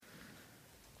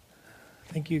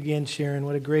Thank you again, Sharon.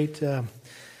 What a great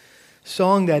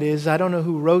song that is. I don't know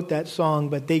who wrote that song,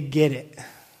 but they get it.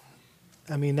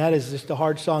 I mean, that is just a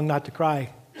hard song not to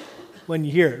cry when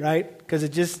you hear it, right? Because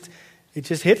it just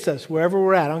hits us wherever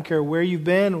we're at. I don't care where you've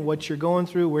been, what you're going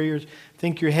through, where you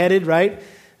think you're headed, right?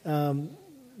 A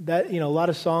lot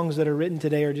of songs that are written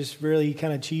today are just really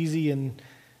kind of cheesy and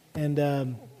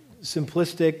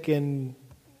simplistic and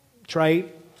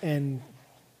trite, and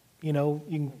you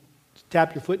can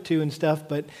tap your foot to and stuff,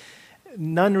 but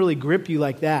none really grip you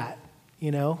like that,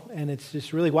 and it's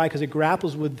just really why, because it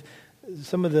grapples with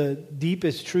some of the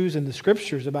deepest truths in the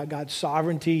scriptures about God's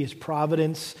sovereignty, His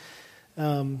providence,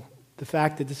 the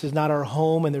fact that this is not our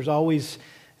home and there's always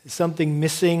something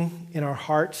missing in our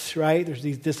hearts, right? There's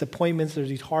these disappointments, there's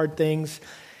these hard things.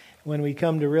 When we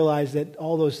come to realize that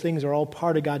all those things are all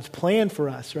part of God's plan for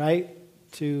us, right?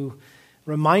 To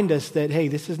remind us that, hey,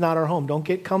 this is not our home. Don't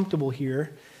get comfortable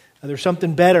here. There's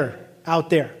something better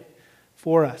out there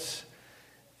for us.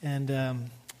 And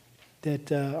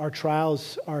that our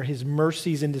trials are His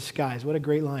mercies in disguise. What a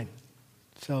great line.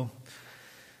 So,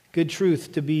 good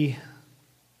truth to be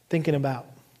thinking about.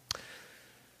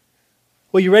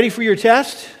 Well, you ready for your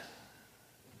test?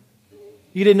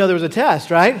 You didn't know there was a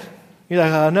test, right? You're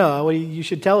like, oh, no, well, you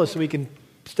should tell us so we can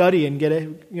study and get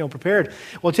it, prepared.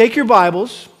 Well, take your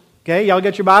Bibles, okay? Y'all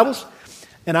got your Bibles?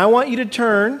 And I want you to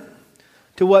turn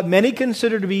to what many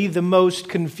consider to be the most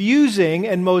confusing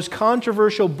and most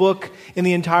controversial book in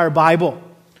the entire Bible.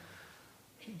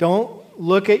 Don't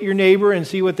look at your neighbor and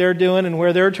see what they're doing and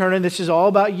where they're turning. This is all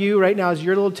about you right now. It's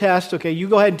your little test. Okay, you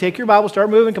go ahead and take your Bible, start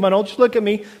moving. Come on, don't just look at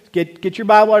me. Get your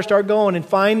Bible out, start going, and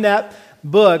find that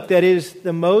book that is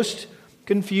the most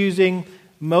confusing,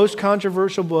 most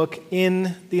controversial book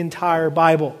in the entire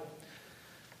Bible.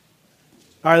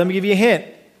 All right, let me give you a hint.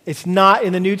 It's not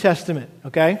in the New Testament,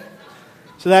 okay?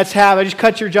 So that's half. I just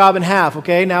cut your job in half,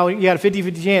 okay? Now you got a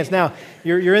 50-50 chance. Now,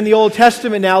 you're in the Old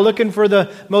Testament now looking for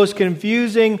the most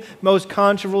confusing, most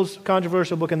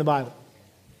controversial book in the Bible.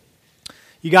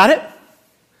 You got it?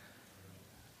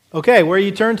 Okay, where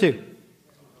you turn to?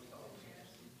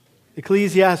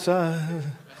 Ecclesiastes.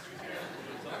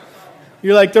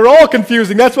 You're like, they're all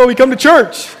confusing. That's why we come to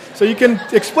church, so you can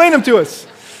explain them to us.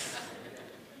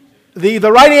 The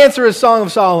right answer is Song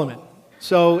of Solomon.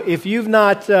 So if you've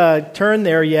not turned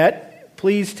there yet,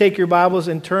 please take your Bibles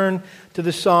and turn to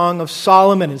the Song of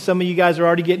Solomon. And some of you guys are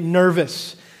already getting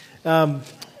nervous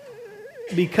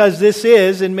because this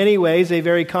is, in many ways, a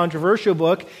very controversial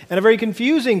book and a very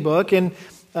confusing book. And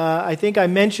I think I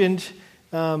mentioned,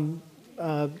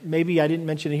 maybe I didn't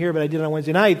mention it here, but I did on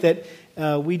Wednesday night, that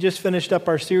we just finished up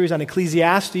our series on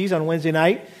Ecclesiastes on Wednesday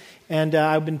night. And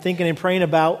I've been thinking and praying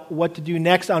about what to do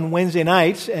next on Wednesday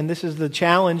nights. And this is the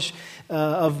challenge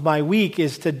of my week,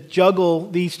 is to juggle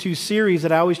these two series.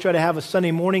 That I always try to have a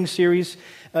Sunday morning series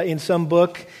in some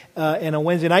book and a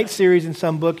Wednesday night series in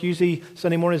some book. Usually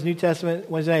Sunday morning is New Testament,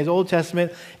 Wednesday night is Old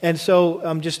Testament. And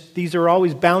so these are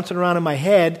always bouncing around in my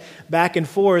head back and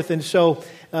forth. And so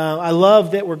I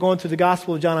love that we're going through the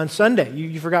Gospel of John on Sunday.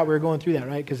 You forgot we were going through that,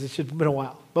 right? Because it's been a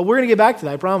while. But we're going to get back to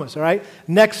that, I promise, all right?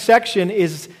 Next section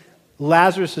is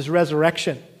Lazarus'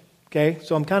 resurrection, okay?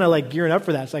 So I'm kind of like gearing up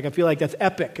for that. It's like I feel like that's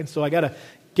epic, and so I got to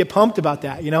get pumped about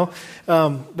that,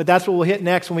 But that's what we'll hit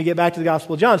next when we get back to the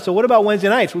Gospel of John. So what about Wednesday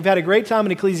nights? We've had a great time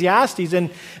in Ecclesiastes,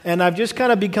 and I've just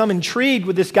kind of become intrigued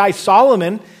with this guy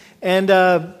Solomon, and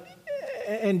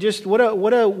just what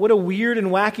a weird and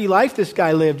wacky life this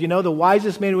guy lived. The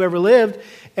wisest man who ever lived,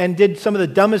 and did some of the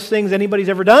dumbest things anybody's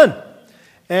ever done.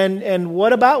 And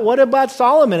what about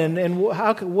Solomon? And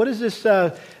what is this?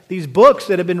 These books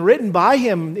that have been written by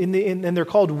him, and they're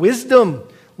called wisdom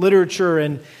literature.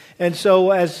 And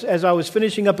so as I was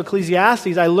finishing up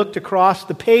Ecclesiastes, I looked across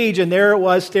the page, and there it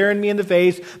was, staring me in the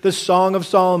face, the Song of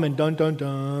Solomon. Dun, dun,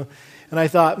 dun. And I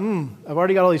thought, I've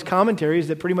already got all these commentaries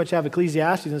that pretty much have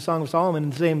Ecclesiastes and the Song of Solomon in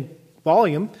the same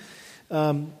volume.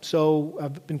 So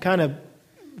I've been kind of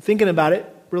thinking about it,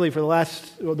 really, for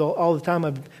all the time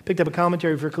I've picked up a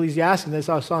commentary for Ecclesiastes, and I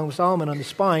saw Song of Solomon on the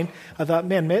spine. I thought,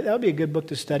 man, that would be a good book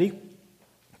to study,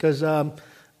 because I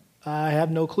have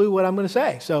no clue what I'm going to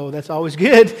say. So that's always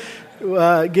good.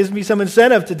 It gives me some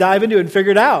incentive to dive into it and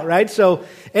figure it out, right? So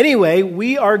anyway,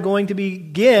 we are going to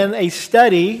begin a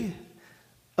study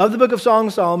of the book of Song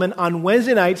of Solomon on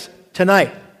Wednesday nights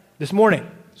this morning.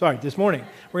 We're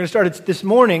going to start it this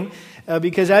morning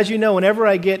because, as you know, whenever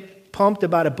I get pumped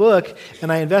about a book and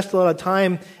I invest a lot of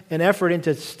time and effort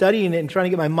into studying it and trying to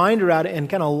get my mind around it and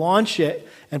kind of launch it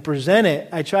and present it,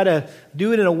 I try to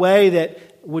do it in a way that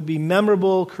would be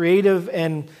memorable, creative,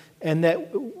 and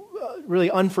that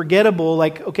really unforgettable.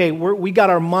 Like, okay, we got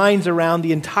our minds around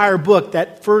the entire book,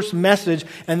 that first message,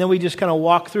 and then we just kind of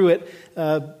walk through it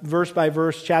verse by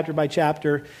verse, chapter by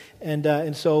chapter.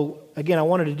 And so, again, I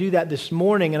wanted to do that this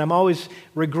morning, and I'm always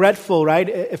regretful, right?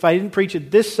 If I didn't preach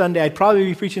it this Sunday, I'd probably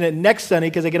be preaching it next Sunday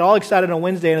because I get all excited on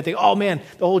Wednesday and I think, oh man,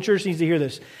 the whole church needs to hear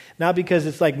this. Not because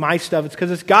it's like my stuff, it's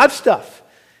because it's God's stuff.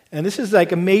 And this is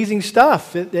like amazing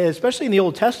stuff, especially in the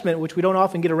Old Testament, which we don't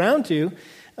often get around to.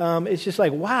 It's just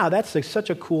like, wow, that's like such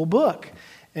a cool book.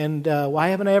 And why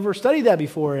haven't I ever studied that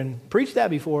before and preached that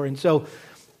before? And so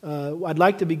I'd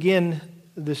like to begin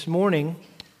this morning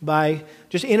by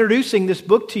just introducing this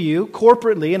book to you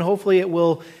corporately, and hopefully it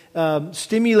will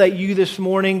stimulate you this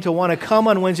morning to want to come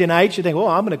on Wednesday nights. You think, well,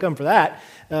 I'm going to come for that.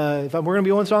 If we're going to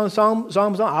be on Psalms,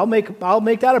 I'll make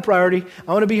that a priority.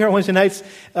 I want to be here on Wednesday nights.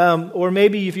 Or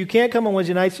maybe if you can't come on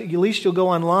Wednesday nights, at least you'll go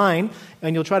online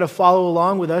and you'll try to follow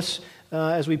along with us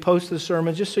as we post the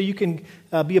sermons, just so you can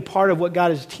be a part of what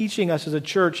God is teaching us as a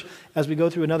church as we go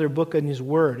through another book in His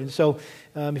Word. And so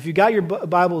if you got your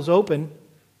Bibles open,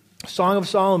 Song of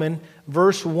Solomon,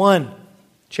 verse 1.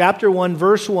 Chapter 1,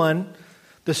 verse 1.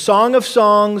 The Song of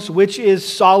Songs, which is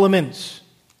Solomon's.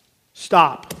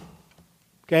 Stop.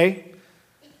 Okay?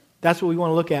 That's what we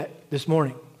want to look at this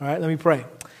morning. All right, let me pray.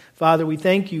 Father, we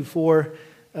thank you for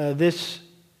this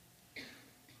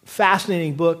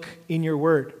fascinating book in your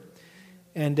word.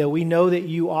 And we know that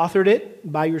you authored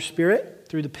it by your Spirit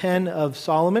through the pen of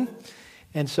Solomon.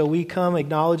 And so we come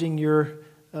acknowledging your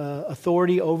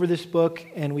authority over this book,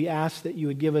 and we ask that you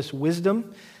would give us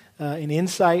wisdom and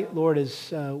insight, Lord,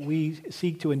 as we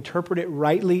seek to interpret it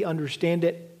rightly, understand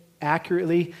it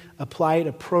accurately, apply it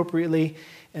appropriately.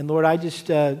 And Lord, I just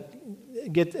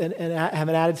get and have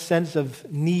an added sense of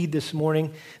need this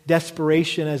morning,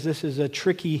 desperation, as this is a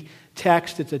tricky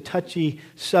text. It's a touchy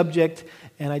subject,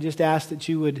 and I just ask that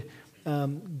you would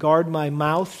guard my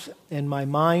mouth and my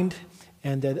mind,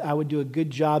 and that I would do a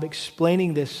good job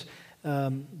explaining this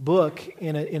book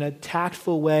in a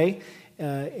tactful way,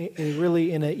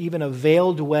 really in even a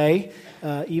veiled way,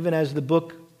 even as the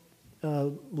book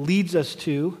leads us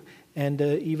to, and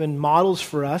even models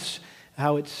for us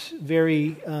how it's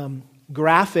very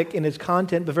graphic in its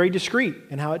content, but very discreet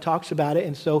in how it talks about it.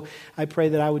 And so I pray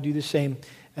that I would do the same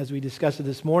as we discussed it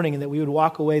this morning, and that we would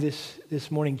walk away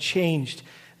this morning changed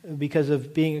because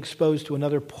of being exposed to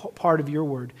another part of your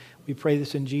word. We pray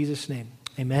this in Jesus' name.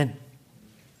 Amen.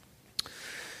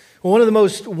 Well, one of the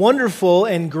most wonderful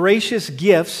and gracious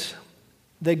gifts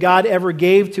that God ever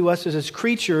gave to us as His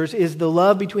creatures is the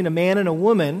love between a man and a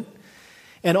woman,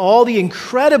 and all the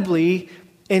incredibly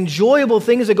enjoyable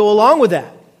things that go along with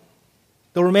that.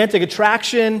 The romantic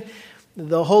attraction,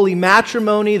 the holy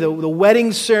matrimony, the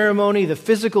wedding ceremony, the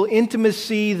physical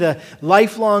intimacy, the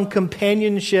lifelong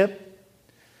companionship.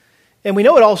 And we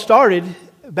know it all started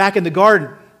back in the garden.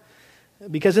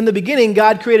 Because in the beginning,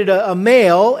 God created a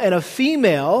male and a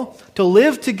female to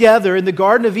live together in the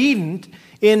Garden of Eden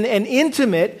in an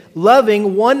intimate,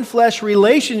 loving, one-flesh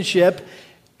relationship.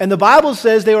 And the Bible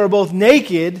says they were both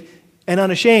naked and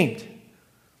unashamed.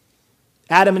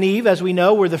 Adam and Eve, as we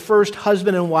know, were the first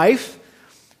husband and wife.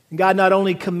 And God not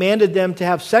only commanded them to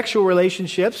have sexual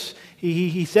relationships,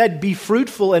 He said, be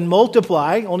fruitful and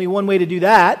multiply. Only one way to do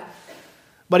that.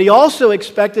 But He also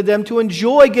expected them to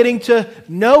enjoy getting to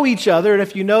know each other. And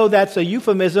if you know, that's a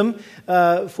euphemism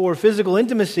for physical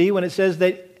intimacy when it says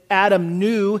that Adam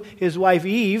knew his wife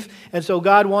Eve. And so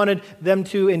God wanted them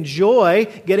to enjoy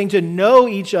getting to know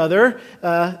each other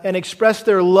and express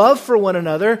their love for one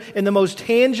another in the most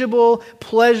tangible,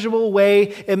 pleasurable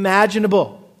way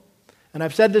imaginable. And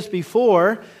I've said this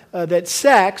before, that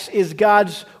sex is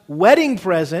God's wedding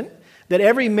present that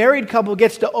every married couple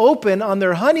gets to open on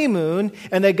their honeymoon,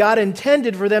 and that God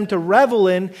intended for them to revel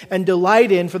in and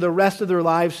delight in for the rest of their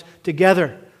lives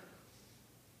together.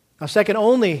 Now, second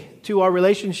only to our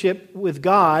relationship with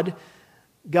God,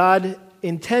 God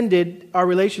intended our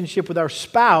relationship with our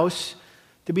spouse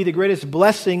to be the greatest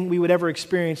blessing we would ever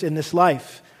experience in this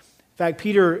life. In fact,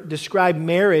 Peter described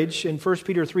marriage in 1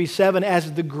 Peter 3:7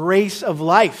 as the grace of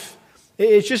life.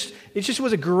 It just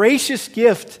was a gracious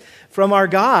gift from our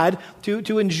God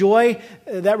to enjoy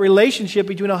that relationship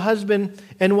between a husband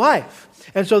and wife.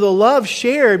 And so the love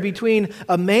shared between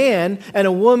a man and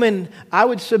a woman, I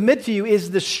would submit to you,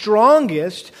 is the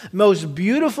strongest, most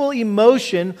beautiful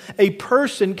emotion a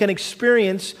person can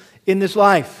experience in this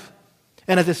life.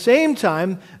 And at the same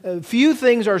time, few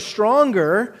things are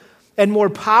stronger and more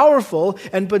powerful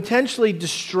and potentially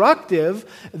destructive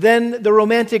than the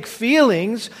romantic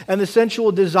feelings and the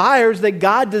sensual desires that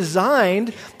God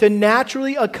designed to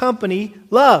naturally accompany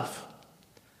love.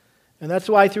 And that's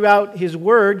why throughout His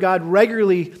Word, God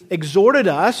regularly exhorted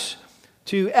us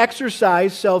to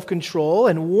exercise self-control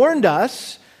and warned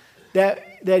us that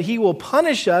He will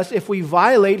punish us if we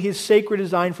violate His sacred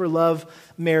design for love,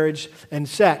 marriage, and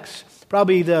sex.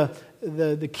 Probably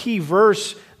the key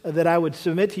verse that I would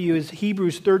submit to you is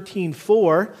Hebrews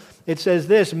 13:4. It says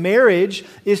this: marriage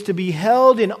is to be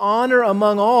held in honor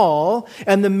among all,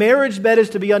 and the marriage bed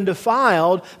is to be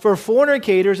undefiled. For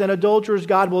fornicators and adulterers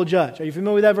God will judge. Are you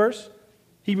familiar with that verse?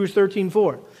 Hebrews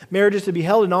 13:4. Marriage is to be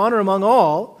held in honor among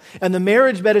all, and the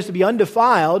marriage bed is to be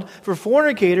undefiled. For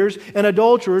fornicators and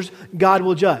adulterers God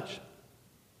will judge.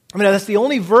 I mean, that's the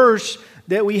only verse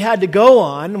that we had to go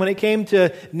on when it came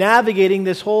to navigating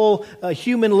this whole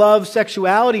human love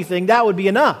sexuality thing. That would be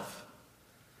enough.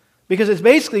 Because it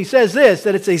basically says this,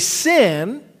 that it's a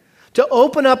sin to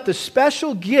open up the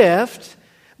special gift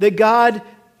that God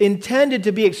intended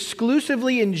to be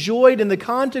exclusively enjoyed in the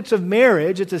context of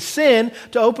marriage. It's a sin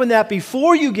to open that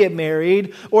before you get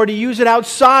married or to use it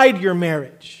outside your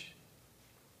marriage.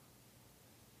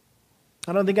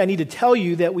 I don't think I need to tell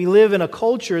you that we live in a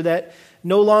culture that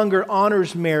no longer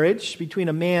honors marriage between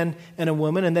a man and a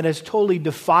woman, and that has totally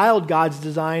defiled God's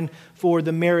design for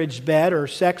the marriage bed or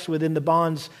sex within the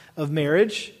bonds of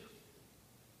marriage.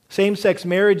 Same-sex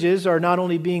marriages are not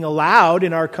only being allowed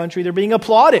in our country, they're being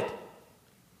applauded.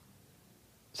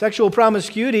 Sexual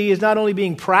promiscuity is not only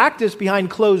being practiced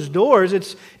behind closed doors,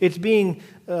 it's being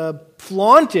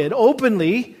flaunted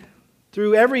openly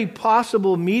through every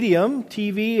possible medium,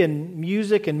 TV and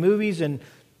music and movies and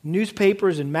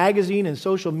newspapers and magazine and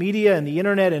social media and the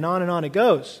internet, and on it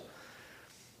goes.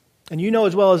 And you know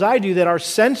as well as I do that our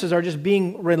senses are just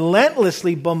being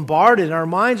relentlessly bombarded, and our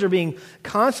minds are being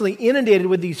constantly inundated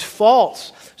with these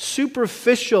false,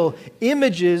 superficial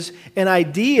images and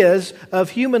ideas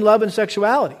of human love and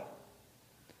sexuality.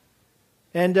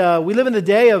 And we live in the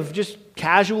day of just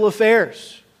casual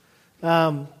affairs,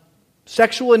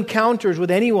 sexual encounters with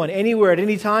anyone, anywhere, at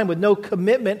any time, with no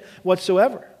commitment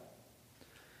whatsoever.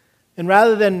 And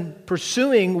rather than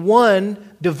pursuing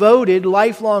one devoted,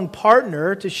 lifelong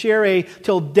partner to share a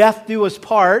till death do us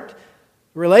part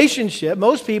relationship,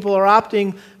 most people are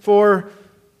opting for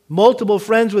multiple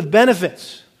friends with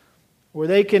benefits, where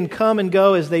they can come and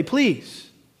go as they please.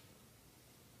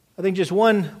 I think just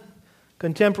one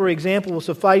contemporary example will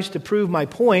suffice to prove my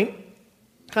point,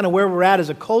 kind of where we're at as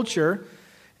a culture.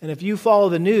 And if you follow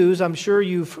the news, I'm sure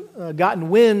you've gotten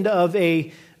wind of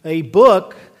a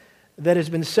book that has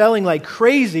been selling like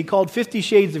crazy called 50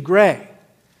 Shades of Grey.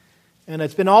 And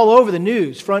it's been all over the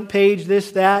news, front page,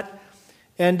 this, that.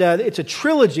 And it's a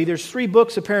trilogy. There's 3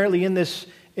 books apparently in this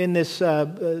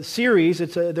series.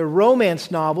 They're romance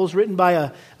novels written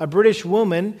by a British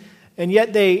woman, and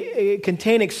yet they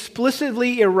contain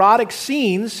explicitly erotic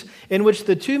scenes in which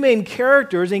the 2 main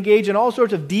characters engage in all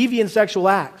sorts of deviant sexual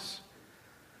acts.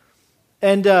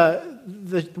 And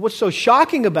what's so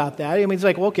shocking about that, I mean, it's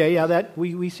like, okay, yeah, that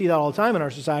we see that all the time in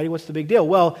our society. What's the big deal?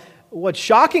 Well, what's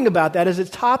shocking about that is it's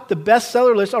topped the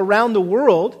bestseller list around the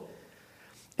world,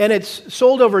 and it's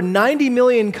sold over 90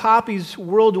 million copies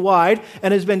worldwide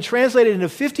and has been translated into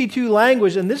 52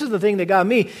 languages. And this is the thing that got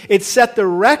me. It set the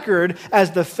record as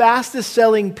the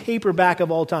fastest-selling paperback of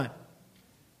all time.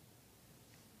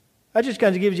 That just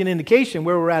kind of gives you an indication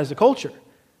where we're at as a culture.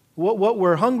 What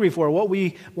we're hungry for, what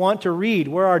we want to read,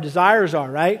 where our desires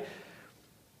are, right?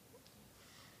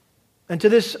 And to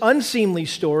this unseemly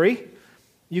story,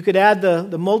 you could add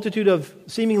the multitude of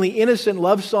seemingly innocent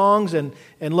love songs and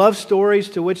love stories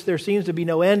to which there seems to be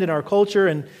no end in our culture.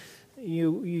 And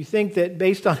you think that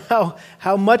based on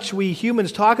how much we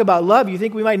humans talk about love, you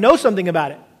think we might know something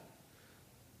about it.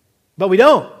 But we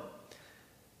don't.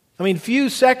 I mean, few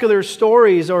secular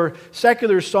stories or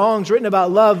secular songs written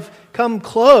about love come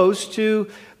close to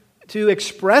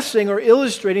expressing or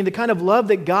illustrating the kind of love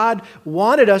that God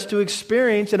wanted us to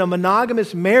experience in a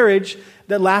monogamous marriage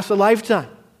that lasts a lifetime.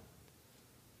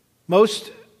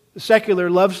 Most secular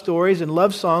love stories and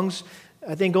love songs,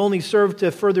 I think, only serve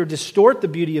to further distort the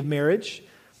beauty of marriage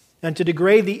and to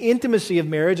degrade the intimacy of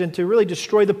marriage and to really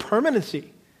destroy the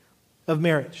permanency of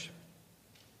marriage.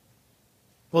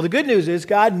 Well, the good news is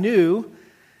God knew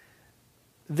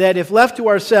that if left to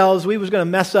ourselves, we was going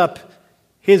to mess up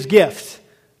His gift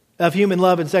of human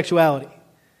love and sexuality.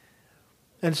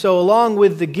 And so along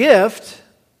with the gift,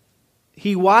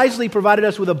 He wisely provided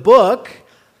us with a book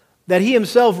that He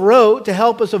Himself wrote to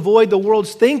help us avoid the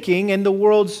world's thinking and the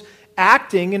world's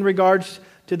acting in regards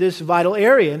to this vital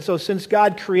area. And so since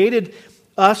God created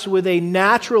us with a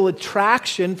natural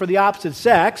attraction for the opposite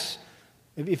sex,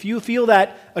 if you feel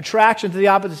that attraction to the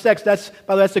opposite sex,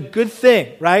 that's a good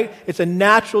thing, right? It's a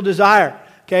natural desire.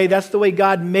 Okay, that's the way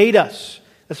God made us.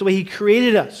 That's the way He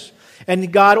created us.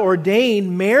 And God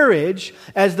ordained marriage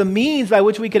as the means by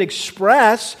which we could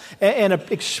express and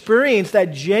experience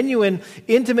that genuine,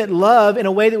 intimate love in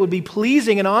a way that would be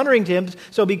pleasing and honoring to Him.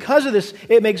 So because of this,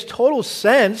 it makes total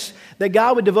sense that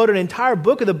God would devote an entire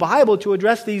book of the Bible to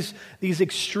address these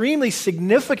extremely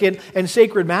significant and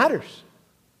sacred matters.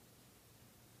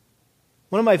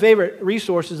 One of my favorite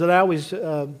resources that I always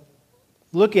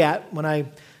look at when I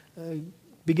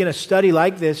begin a study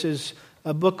like this is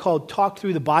a book called Talk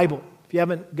Through the Bible. If you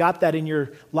haven't got that in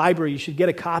your library, you should get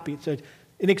a copy. It's an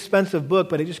inexpensive book,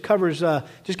 but it just covers,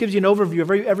 just gives you an overview of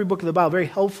every book of the Bible. Very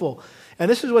helpful. And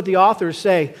this is what the authors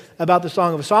say about the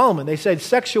Song of Solomon. They said,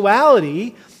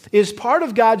 sexuality is part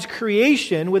of God's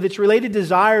creation with its related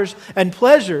desires and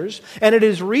pleasures, and it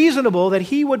is reasonable that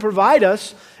He would provide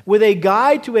us with a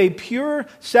guide to a pure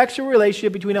sexual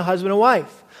relationship between a husband and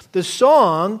wife. The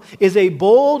song is a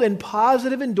bold and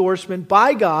positive endorsement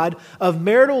by God of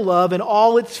marital love and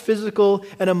all its physical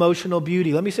and emotional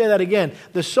beauty. Let me say that again.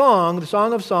 The Song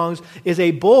of Songs, is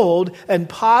a bold and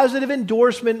positive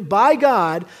endorsement by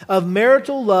God of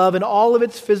marital love and all of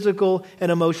its physical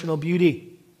and emotional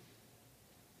beauty.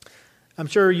 I'm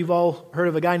sure you've all heard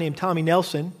of a guy named Tommy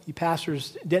Nelson. He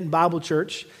pastors Denton Bible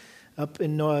Church up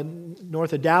in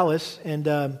north of Dallas,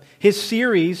 and his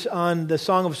series on the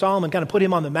Song of Solomon kind of put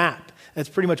him on the map. That's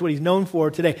pretty much what he's known for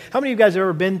today. How many of you guys have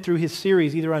ever been through his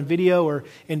series, either on video or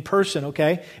in person,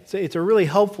 okay? It's a really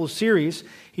helpful series.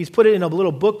 He's put it in a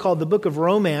little book called The Book of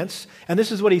Romance, and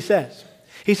this is what he says.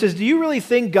 He says, do you really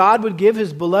think God would give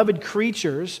His beloved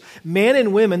creatures, men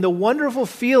and women, the wonderful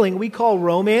feeling we call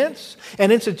romance,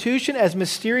 an institution as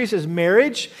mysterious as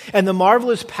marriage, and the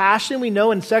marvelous passion we know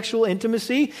in sexual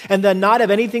intimacy, and then not have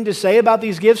anything to say about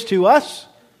these gifts to us?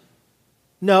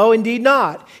 No, indeed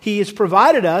not. He has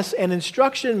provided us an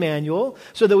instruction manual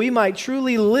so that we might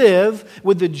truly live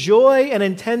with the joy and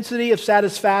intensity of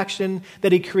satisfaction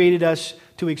that He created us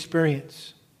to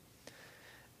experience.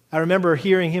 I remember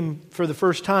hearing him for the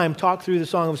first time talk through the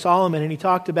Song of Solomon, and he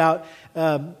talked about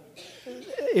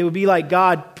it would be like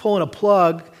God pulling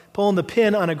the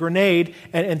pin on a grenade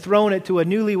and throwing it to a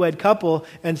newlywed couple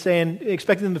and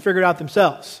expecting them to figure it out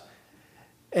themselves.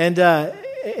 And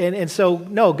so,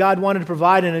 no, God wanted to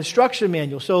provide an instruction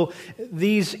manual. So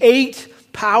these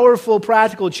 8 powerful,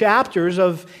 practical chapters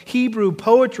of Hebrew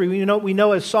poetry, we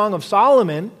know as Song of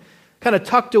Solomon, kind of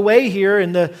tucked away here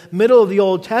in the middle of the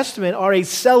Old Testament, are a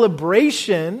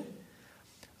celebration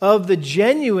of the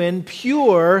genuine,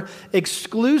 pure,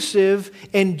 exclusive,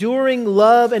 enduring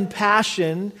love and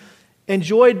passion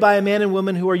enjoyed by a man and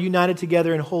woman who are united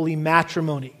together in holy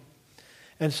matrimony.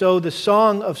 And so the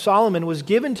Song of Solomon was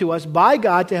given to us by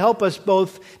God to help us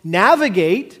both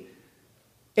navigate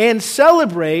and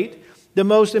celebrate the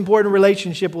most important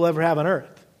relationship we'll ever have on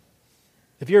earth.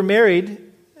 If you're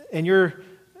married and you're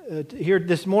here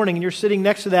this morning and you're sitting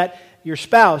next to your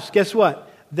spouse, guess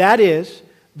what? That is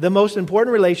the most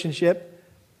important relationship,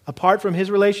 apart from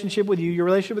His relationship with you, your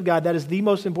relationship with God. That is the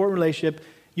most important relationship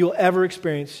you'll ever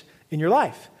experience in your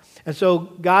life. And so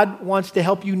God wants to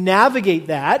help you navigate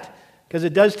that, because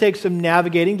it does take some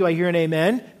navigating. Do I hear an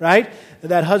amen? Right?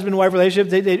 That husband-wife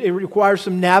relationship, it requires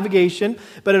some navigation,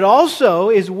 but it also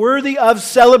is worthy of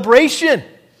celebration.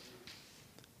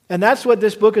 And that's what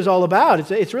this book is all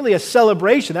about. It's really a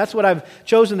celebration. That's what I've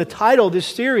chosen to title this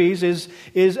series is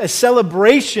a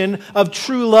celebration of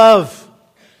true love,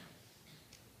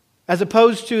 as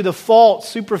opposed to the false,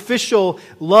 superficial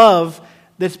love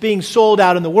that's being sold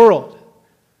out in the world.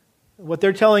 What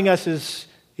they're telling us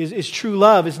is true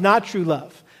love is not true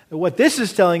love. What this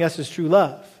is telling us is true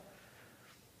love.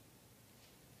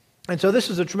 And so this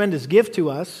is a tremendous gift to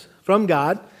us from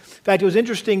God. In fact, it was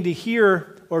interesting to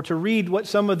hear or to read what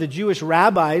some of the Jewish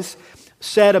rabbis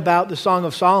said about the Song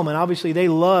of Solomon. Obviously, they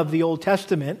love the Old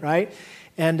Testament, right?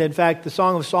 And in fact, the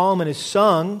Song of Solomon is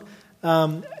sung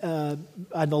on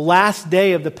the last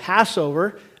day of the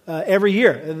Passover every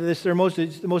year. It's the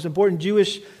most important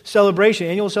Jewish celebration,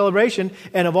 annual celebration.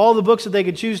 And of all the books that they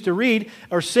could choose to read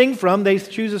or sing from, they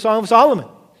choose the Song of Solomon.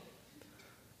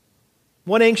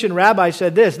 One ancient rabbi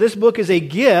said this book is a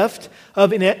gift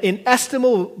of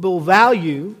inestimable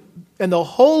value and the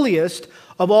holiest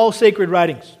of all sacred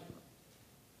writings.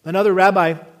 Another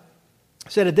rabbi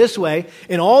said it this way: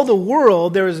 in all the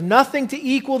world there is nothing to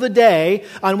equal the day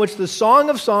on which the Song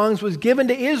of Songs was given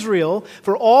to Israel,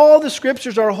 for all the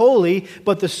scriptures are holy,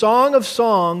 but the Song of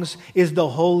Songs is the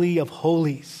holy of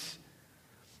holies.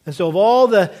 And so of all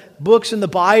the books in the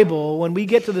Bible, when we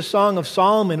get to the Song of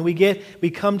Solomon,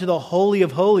 we come to the Holy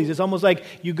of Holies. It's almost like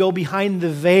you go behind the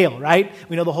veil, right?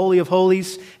 We know the Holy of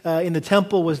Holies in the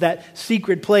temple was that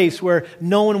secret place where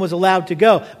no one was allowed to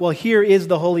go. Well, here is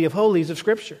the Holy of Holies of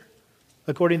Scripture,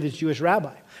 according to the Jewish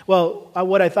rabbi. Well,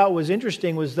 what I thought was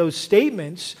interesting was those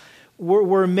statements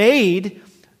were made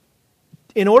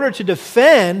in order to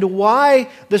defend why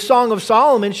the Song of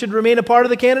Solomon should remain a part of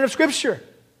the canon of Scripture.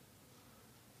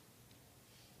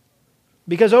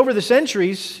 Because over the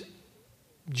centuries,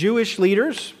 Jewish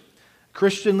leaders,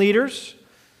 Christian leaders,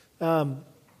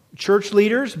 church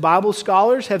leaders, Bible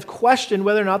scholars have questioned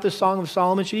whether or not the Song of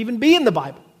Solomon should even be in the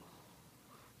Bible.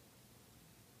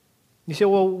 You say,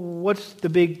 well, what's the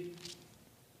big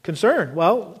concern?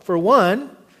 Well, for one,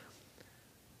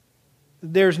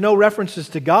 there's no references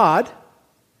to God.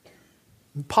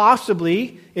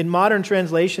 Possibly, in modern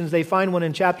translations, they find one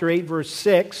in chapter 8, verse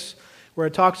 6, where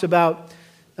it talks about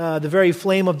the very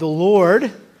flame of the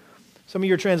Lord. Some of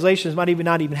your translations might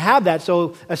not even have that.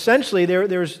 So essentially,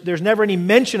 there's never any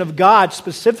mention of God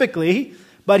specifically,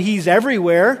 but He's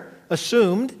everywhere,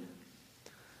 assumed.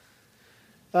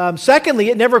 Secondly,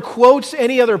 it never quotes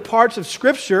any other parts of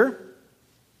Scripture.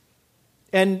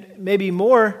 And maybe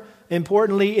more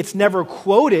importantly, it's never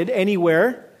quoted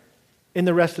anywhere in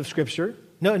the rest of Scripture.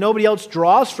 Nobody else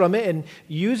draws from it and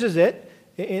uses it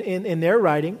in their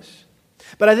writings.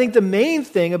 But I think the main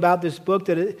thing about this book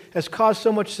that it has caused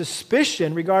so much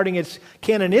suspicion regarding its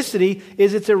canonicity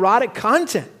is its erotic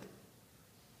content.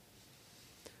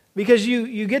 Because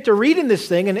you get to reading this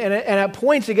thing, and at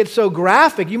points it gets so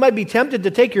graphic, you might be tempted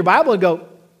to take your Bible and go,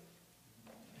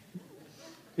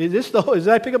 did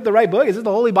I pick up the right book? Is this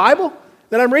the Holy Bible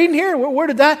that I'm reading here? Where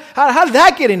did that, how did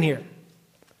that get in here?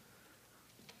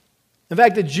 In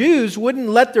fact, the Jews wouldn't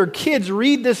let their kids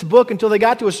read this book until they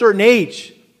got to a certain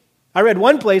age. I read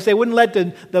one place they wouldn't let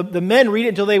the men read it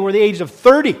until they were the age of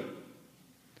 30.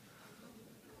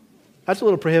 That's a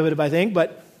little prohibitive, I think,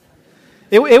 but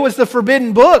it was the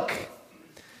forbidden book.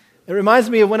 It reminds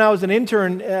me of when I was an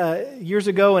intern years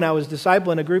ago, and I was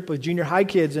discipling a group of junior high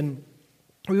kids, and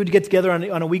we would get together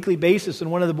on a weekly basis in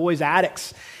one of the boys'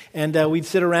 attics. And we'd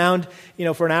sit around,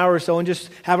 for an hour or so and just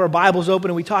have our Bibles open,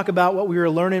 and we talk about what we were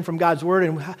learning from God's Word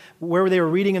and where they were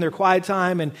reading in their quiet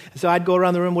time. And so I'd go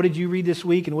around the room, what did you read this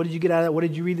week? And what did you get out of it? What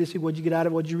did you read this week? What did you get out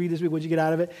of it? What did you read this week? What did you get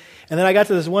out of it? And then I got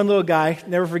to this one little guy,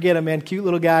 never forget him, man, cute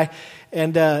little guy,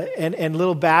 and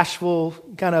little bashful,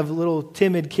 kind of little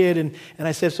timid kid. And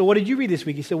I said, so what did you read this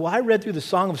week? He said, well, I read through the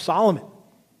Song of Solomon.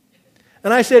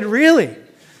 And I said, really?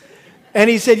 And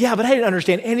he said, yeah, but I didn't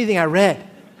understand anything I read.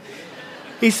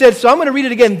 He said, so I'm going to read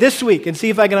it again this week and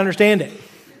see if I can understand it.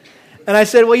 And I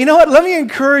said, well, you know what? Let me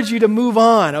encourage you to move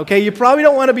on, okay? You probably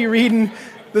don't want to be reading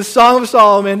the Song of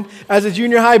Solomon as a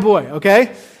junior high boy,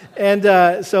 okay?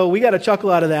 And so we got a chuckle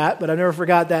out of that, but I never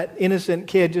forgot that innocent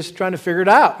kid just trying to figure it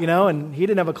out, and he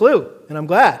didn't have a clue. And I'm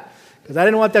glad, because I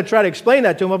didn't want to try to explain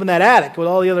that to him up in that attic with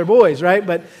all the other boys, right?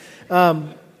 But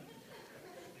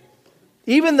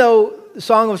even though the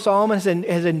Song of Solomon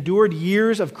has endured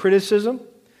years of criticism,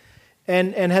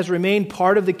 and has remained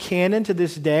part of the canon to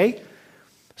this day,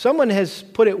 someone has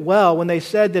put it well when they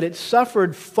said that it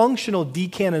suffered functional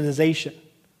decanonization.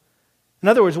 In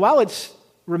other words, while it's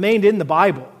remained in the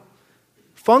Bible,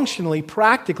 functionally,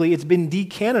 practically, it's been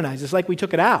decanonized. It's like we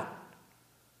took it out.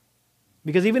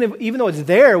 Because even though it's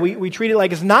there, we treat it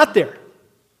like it's not there.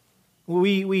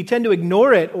 We tend to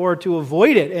ignore it or to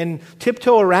avoid it and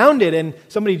tiptoe around it. And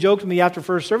somebody joked with me after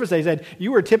first service, they said,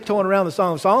 you were tiptoeing around the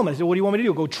Song of Solomon. I said, what do you want me to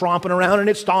do? Go tromping around in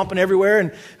it, stomping everywhere,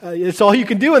 and it's all you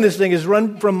can do in this thing is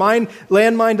run from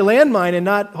landmine to landmine and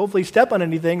not hopefully step on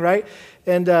anything, right?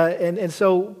 And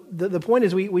so the point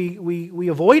is we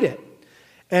avoid it.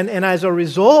 And as a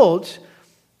result,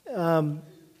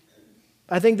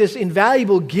 I think this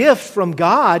invaluable gift from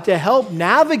God to help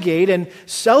navigate and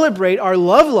celebrate our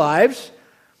love lives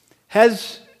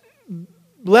has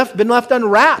been left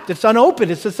unwrapped. It's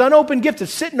unopened. It's this unopened gift.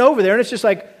 It's sitting over there, and it's just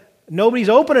like nobody's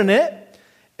opening it,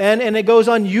 and it goes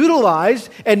unutilized,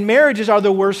 and marriages are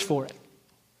the worst for it.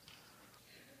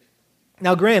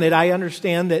 Now, granted, I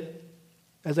understand that,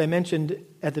 as I mentioned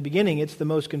at the beginning, it's the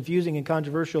most confusing and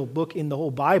controversial book in the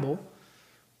whole Bible.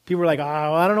 People are like,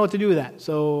 I don't know what to do with that,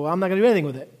 so I'm not going to do anything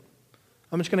with it.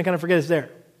 I'm just going to kind of forget it's there.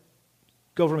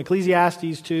 Go from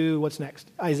Ecclesiastes to, what's next?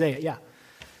 Isaiah, yeah.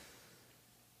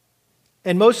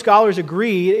 And most scholars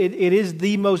agree it is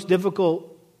the most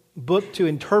difficult book to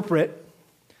interpret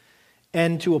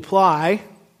and to apply.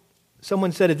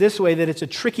 Someone said it this way, that it's a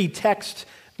tricky text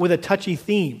with a touchy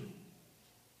theme.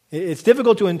 It's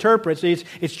difficult to interpret, so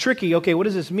it's tricky. Okay, what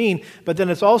does this mean? But then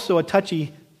it's also a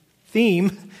touchy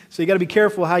theme, so you got to be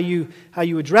careful how you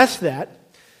address that.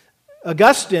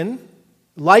 Augustine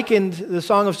likened the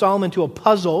Song of Solomon to a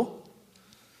puzzle.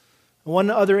 One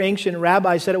other ancient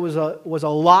rabbi said it was a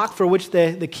lock for which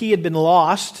the key had been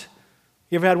lost.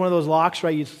 You ever had one of those locks,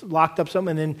 right? You locked up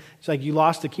something, and then it's like you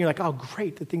lost the key. You're like, oh,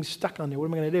 great, the thing's stuck on there. What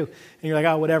am I going to do? And you're like,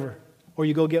 oh, whatever. Or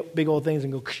you go get big old things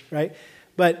and go, right?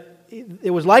 But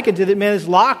it was likened to that, man, this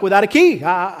lock without a key.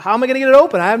 How am I going to get it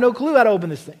open? I have no clue how to open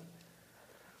this thing.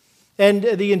 And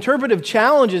the interpretive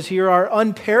challenges here are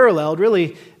unparalleled,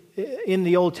 really, in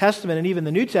the Old Testament and even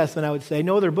the New Testament, I would say.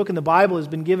 No other book in the Bible has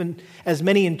been given as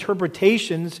many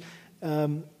interpretations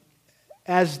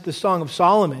as the Song of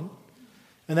Solomon.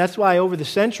 And that's why over the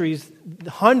centuries,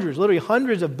 literally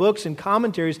hundreds of books and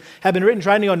commentaries have been written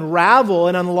trying to unravel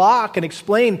and unlock and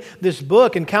explain this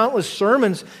book. And countless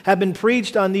sermons have been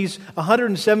preached on these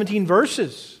 117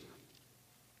 verses.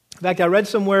 In fact, I read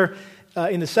somewhere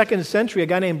in the 2nd century, a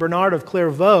guy named Bernard of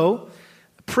Clairvaux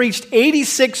preached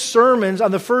 86 sermons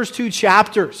on the first 2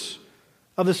 chapters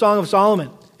of the Song of Solomon.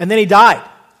 And then he died.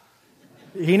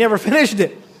 He never finished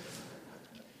it.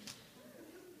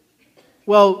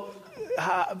 Well,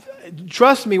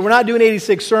 trust me, we're not doing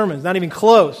 86 sermons, not even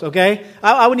close, okay?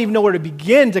 I wouldn't even know where to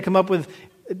begin to come up with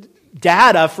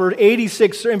data for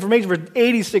 86, information for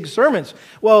 86 sermons.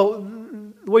 Well,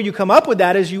 where you come up with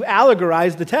that is you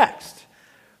allegorize the text.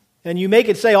 And you make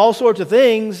it say all sorts of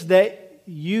things that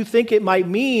you think it might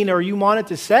mean or you want it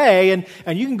to say, and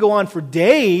you can go on for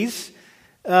days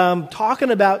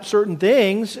talking about certain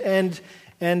things, and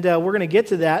we're going to get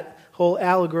to that whole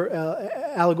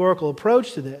allegorical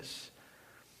approach to this.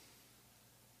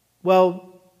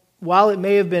 Well, while it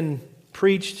may have been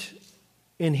preached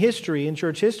in history, in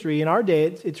church history, in our day,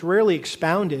 it's rarely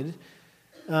expounded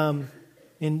in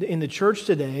the church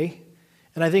today.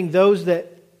 And I think those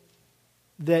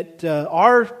that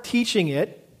are teaching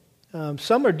it,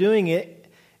 some are doing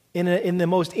it in the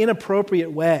most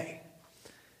inappropriate way.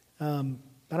 I don't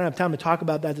have time to talk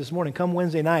about that this morning. Come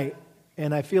Wednesday night,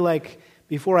 and I feel like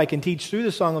before I can teach through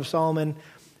the Song of Solomon,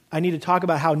 I need to talk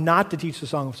about how not to teach the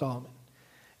Song of Solomon.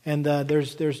 And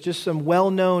there's just some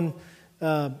well-known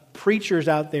preachers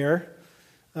out there,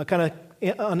 kind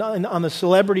of on the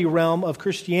celebrity realm of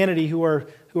Christianity, who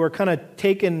are kind of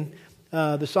taking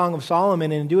the Song of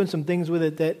Solomon and doing some things with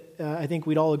it that I think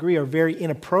we'd all agree are very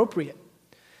inappropriate.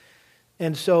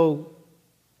 And so,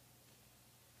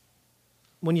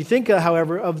 when you think,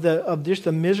 however, of just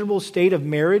the miserable state of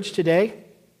marriage today,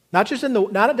 not just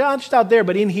out there,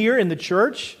 but in here in the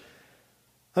church,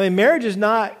 I mean, marriage is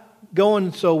not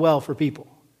going so well for people.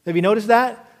 Have you noticed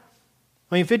that?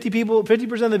 I mean,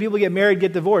 50% of the people get married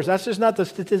get divorced. That's just not the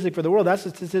statistic for the world. That's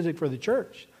the statistic for the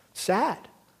church. Sad.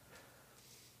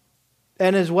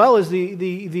 And as well as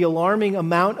the alarming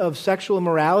amount of sexual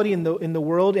immorality in the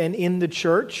world and in the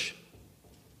church,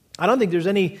 I don't think there's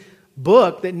any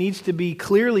book that needs to be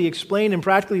clearly explained and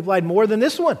practically applied more than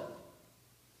this one.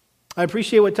 I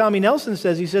appreciate what Tommy Nelson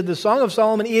says. He said the Song of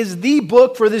Solomon is the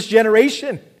book for this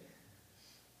generation.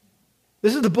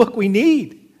 This is the book we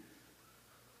need.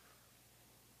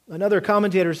 Another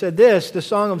commentator said this: the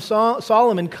Song of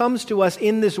Solomon comes to us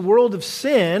in this world of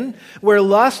sin, where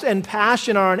lust and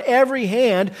passion are on every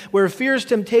hand, where fierce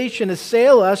temptation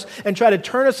assail us and try to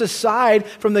turn us aside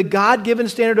from the God-given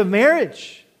standard of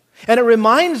marriage. And it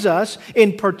reminds us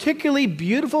in particularly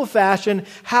beautiful fashion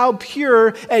how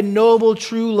pure and noble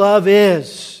true love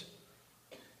is.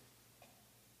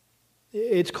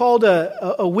 It's called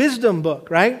a wisdom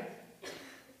book, right?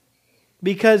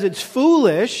 Because it's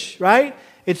foolish, right?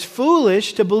 It's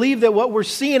foolish to believe that what we're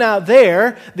seeing out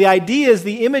there, the ideas,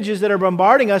 the images that are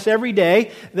bombarding us every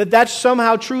day, that's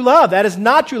somehow true love. That is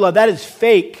not true love. That is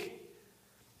fake.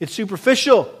 It's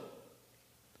superficial.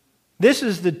 This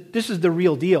is the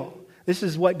real deal. This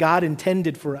is what God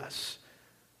intended for us.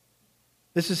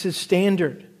 This is His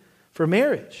standard for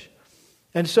marriage.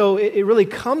 And so it really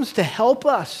comes to help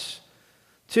us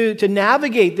to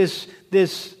navigate this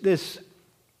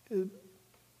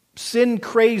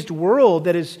sin-crazed world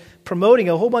that is promoting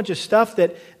a whole bunch of stuff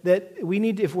that we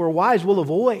need, if we're wise, we'll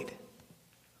avoid.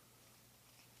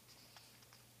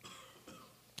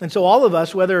 And so all of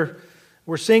us, whether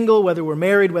we're single, whether we're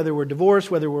married, whether we're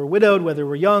divorced, whether we're widowed, whether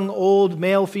we're young, old,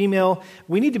 male, female,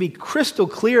 we need to be crystal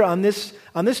clear on this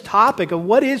topic of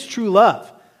what is true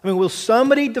love. I mean, will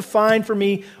somebody define for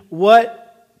me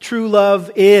what true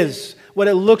love is, what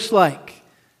it looks like?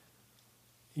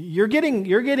 You're getting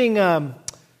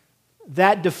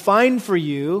that defined for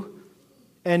you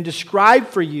and described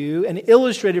for you and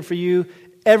illustrated for you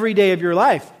every day of your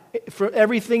life. For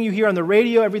everything you hear on the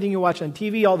radio, everything you watch on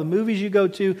TV, all the movies you go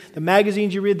to, the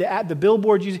magazines you read, the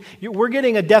billboards we're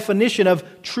getting a definition of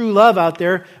true love out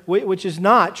there, which is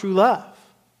not true love.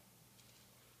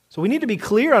 So we need to be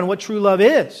clear on what true love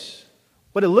is,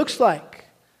 what it looks like,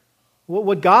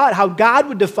 how God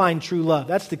would define true love.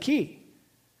 That's the key.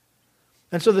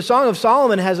 And so the Song of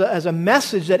Solomon has a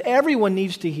message that everyone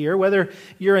needs to hear, whether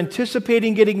you're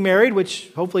anticipating getting married,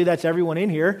 which hopefully that's everyone in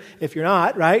here. If you're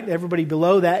not, right? Everybody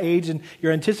below that age and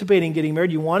you're anticipating getting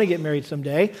married, you want to get married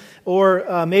someday.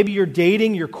 Or maybe you're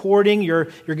dating, you're courting, you're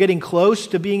getting close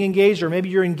to being engaged, or maybe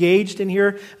you're engaged in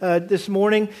here this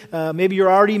morning. Maybe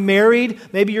you're already married.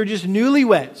 Maybe you're just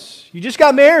newlyweds. You just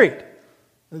got married.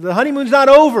 The honeymoon's not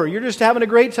over. You're just having a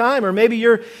great time. Or maybe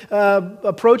you're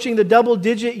approaching the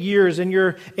double-digit years in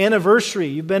your anniversary.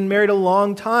 You've been married a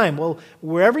long time. Well,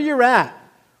 wherever you're at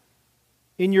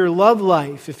in your love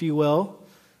life, if you will,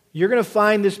 you're going to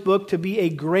find this book to be a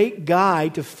great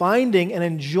guide to finding and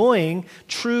enjoying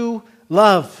true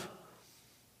love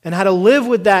and how to live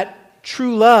with that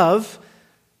true love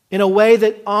in a way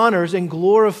that honors and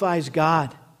glorifies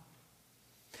God.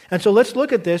 And so let's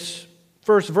look at this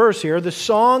first verse here, the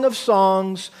Song of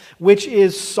Songs, which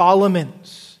is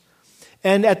Solomon's.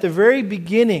 And at the very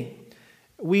beginning,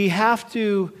 we have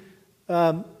to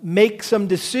make some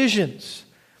decisions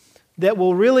that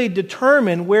will really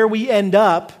determine where we end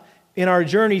up in our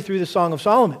journey through the Song of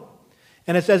Solomon.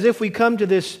 And it's as if we come to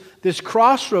this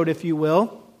crossroad, if you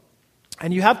will,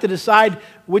 and you have to decide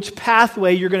which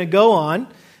pathway you're going to go on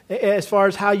as far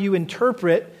as how you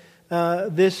interpret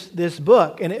this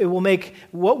book. And it will make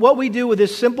what we do with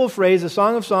this simple phrase, the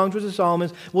Song of Songs, which is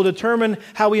Solomon's, will determine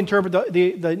how we interpret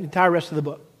the entire rest of the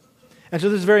book. And so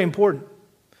this is very important.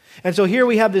 And so here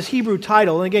we have this Hebrew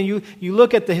title. And again, you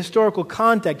look at the historical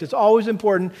context. It's always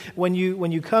important when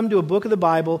you come to a book of the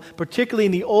Bible, particularly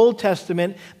in the Old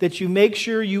Testament, that you make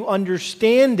sure you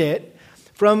understand it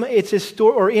from in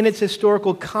its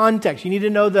historical context. You need to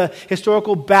know the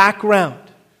historical background,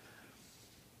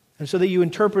 and so that you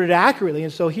interpret it accurately.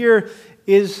 And so here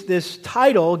is this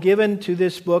title given to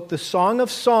this book, the Song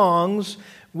of Songs,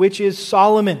 which is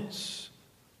Solomon's.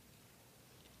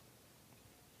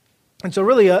 And so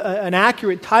really an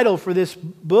accurate title for this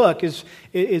book is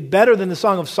better than the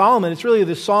Song of Solomon. It's really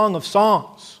the Song of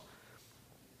Songs,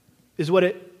 is what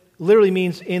it literally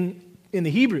means in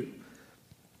the Hebrew.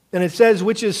 And it says,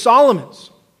 which is Solomon's.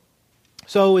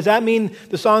 So does that mean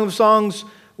the Song of Songs,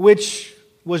 which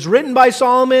was written by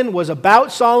Solomon, was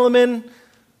about Solomon?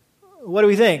 What do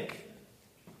we think?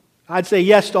 I'd say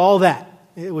yes to all that.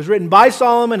 It was written by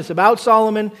Solomon, it's about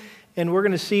Solomon, and we're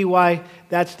going to see why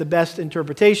that's the best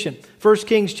interpretation. 1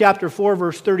 Kings chapter 4,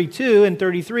 verse 32 and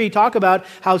 33 talk about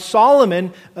how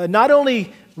Solomon not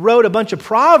only wrote a bunch of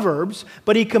proverbs,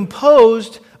 but he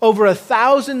composed over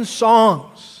 1,000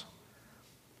 songs.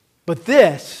 But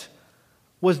this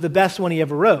was the best one he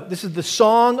ever wrote. This is the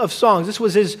Song of Songs. This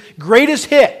was his greatest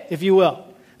hit, if you will.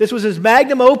 This was his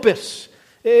magnum opus.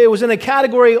 It was in a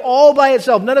category all by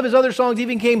itself. None of his other songs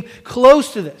even came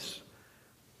close to this.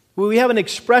 We have an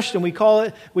expression,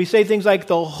 we say things like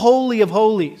the Holy of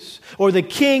Holies or the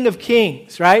King of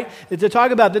Kings, right? To talk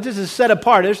about that this is set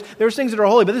apart. There's things that are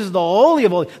holy, but this is the Holy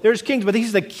of Holies. There's kings, but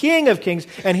he's the King of Kings,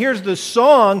 and here's the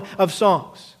Song of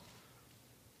Songs.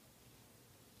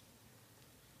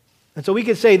 And so we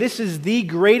could say this is the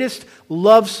greatest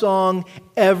love song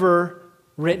ever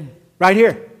written, right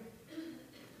here.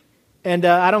 And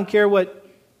I don't care what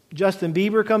Justin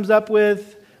Bieber comes up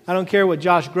with. I don't care what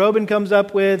Josh Groban comes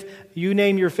up with. You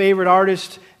name your favorite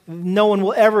artist. No one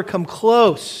will ever come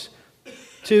close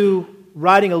to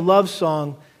writing a love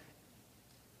song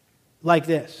like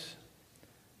this.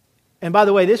 And by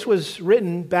the way, this was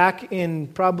written back in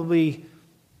probably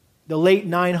the late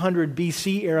 900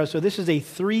 BC era, so this is a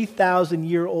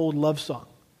 3,000-year-old love song.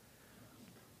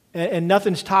 And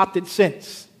nothing's topped it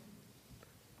since.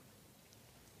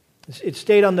 It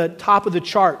stayed on the top of the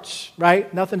charts,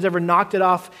 right? Nothing's ever knocked it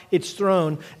off its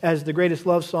throne as the greatest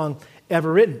love song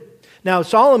ever written. Now,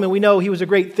 Solomon, we know he was a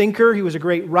great thinker, he was a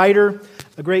great writer,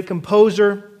 a great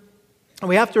composer. And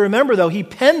we have to remember, though, he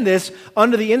penned this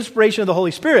under the inspiration of the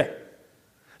Holy Spirit.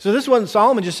 So this wasn't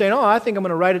Solomon just saying, I think I'm going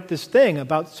to write this thing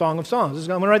about Song of Songs. I'm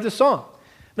going to write this song.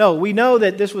 No, we know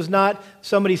that this was not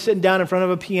somebody sitting down in front of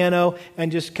a piano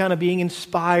and just kind of being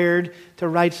inspired to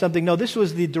write something. No, this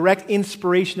was the direct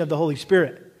inspiration of the Holy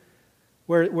Spirit,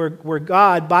 where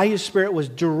God, by His Spirit, was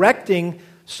directing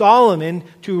Solomon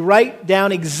to write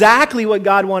down exactly what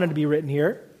God wanted to be written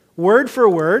here, word for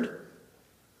word.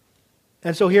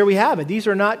 And so here we have it. These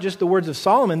are not just the words of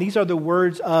Solomon. These are the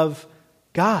words of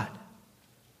God.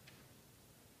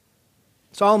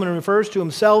 Solomon refers to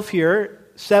himself here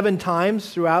 7 times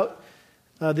throughout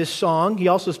this song. He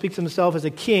also speaks of himself as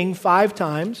a king 5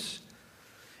 times.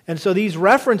 And so these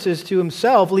references to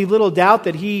himself leave little doubt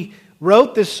that he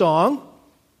wrote this song,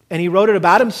 and he wrote it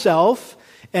about himself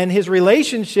and his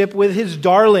relationship with his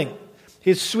darling,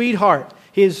 his sweetheart,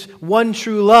 his one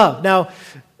true love. Now,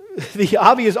 the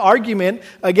obvious argument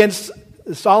against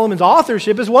Solomon's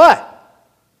authorship is what?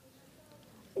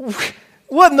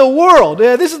 What in the world?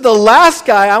 This is the last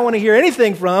guy I want to hear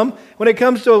anything from when it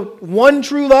comes to one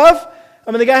true love.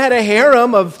 I mean, the guy had a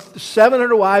harem of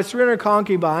 700 wives, 300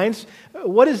 concubines.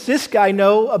 What does this guy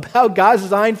know about God's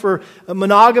design for a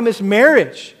monogamous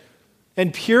marriage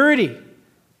and purity?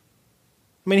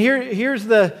 I mean, here's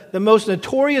the most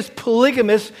notorious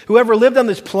polygamist who ever lived on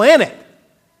this planet.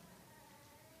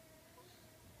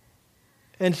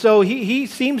 And so he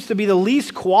seems to be the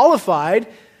least qualified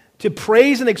to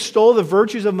praise and extol the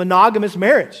virtues of monogamous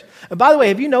marriage. And by the way,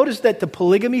 have you noticed that the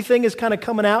polygamy thing is kind of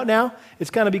coming out now? It's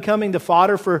kind of becoming the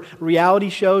fodder for reality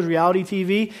shows, reality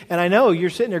TV. And I know you're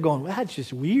sitting there going, well, that's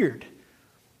just weird.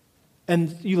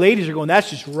 And you ladies are going, that's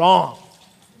just wrong.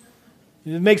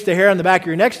 It makes the hair on the back of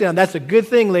your neck stand on. That's a good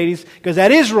thing, ladies, because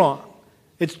that is wrong.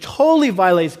 It totally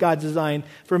violates God's design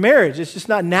for marriage. It's just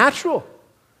not natural.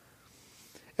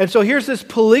 And so here's this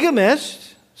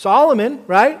polygamist, Solomon,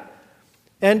 right?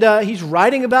 And he's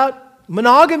writing about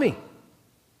monogamy.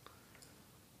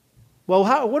 Well,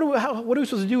 what are we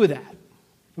supposed to do with that?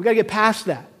 We've got to get past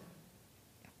that.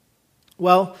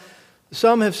 Well,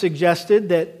 some have suggested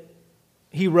that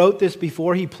he wrote this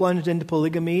before he plunged into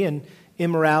polygamy and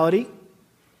immorality,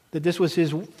 that this was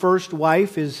his first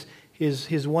wife,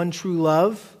 his one true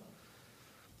love.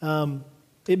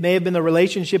 It may have been the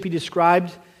relationship he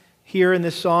described here in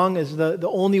this song as the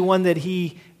only one that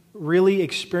he really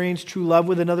experienced true love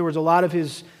with. In other words, a lot of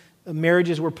his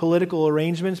marriages were political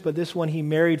arrangements, but this one he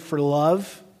married for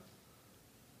love.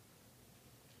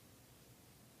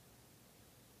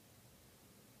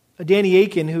 Danny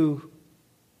Akin, who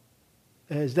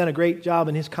has done a great job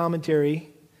in his commentary,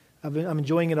 I'm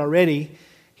enjoying it already,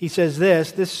 he says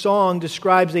this song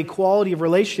describes a quality of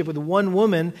relationship with one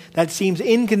woman that seems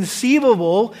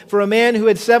inconceivable for a man who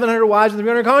had 700 wives and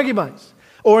 300 concubines,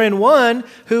 or in one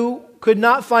who could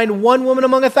not find one woman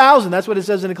among 1,000. That's what it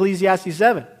says in Ecclesiastes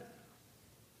 7.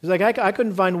 He's like, I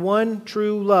couldn't find one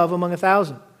true love among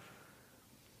 1,000.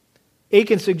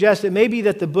 Akin suggests it may be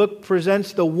that the book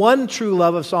presents the one true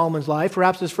love of Solomon's life,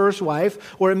 perhaps his first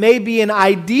wife, or it may be an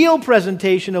ideal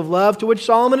presentation of love to which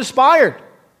Solomon aspired.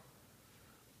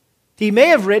 He may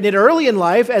have written it early in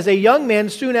life as a young man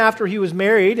soon after he was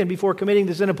married and before committing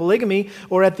the sin of polygamy,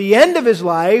 or at the end of his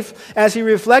life as he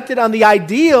reflected on the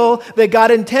ideal that God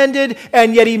intended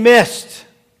and yet he missed.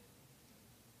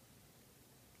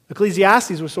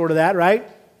 Ecclesiastes was sort of that, right?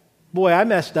 Boy, I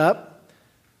messed up.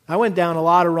 I went down a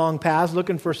lot of wrong paths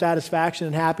looking for satisfaction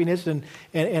and happiness, and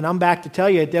I'm back to tell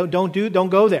you, don't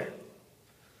go there.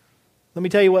 Let me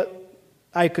tell you what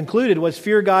I concluded was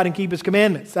fear God and keep His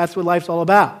commandments. That's what life's all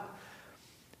about.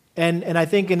 And I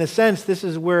think in a sense this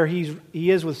is where he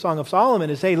is with Song of Solomon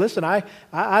is, hey, listen, I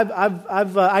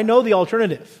know the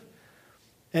alternative,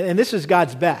 and this is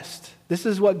God's best. This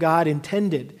is what God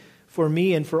intended for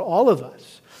me and for all of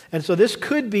us. And so this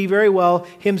could be very well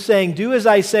Him saying, do as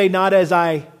I say, not as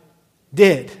I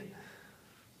did.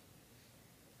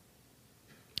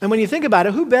 And when you think about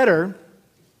it, who better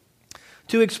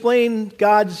to explain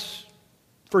God's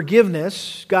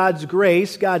forgiveness, God's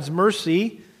grace, God's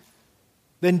mercy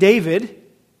than David,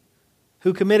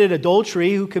 who committed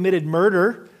adultery, who committed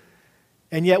murder,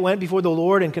 and yet went before the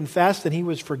Lord and confessed and he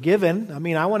was forgiven. I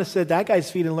mean, I want to sit at that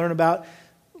guy's feet and learn about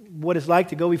what it's like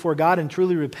to go before God and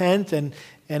truly repent and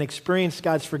experience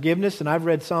God's forgiveness. And I've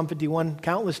read Psalm 51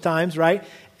 countless times, right?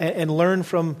 And learn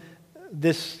from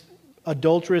this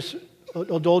adulterer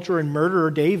and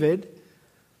murderer, David.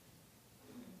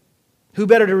 Who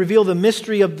better to reveal the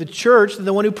mystery of the church than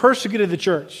the one who persecuted the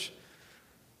church?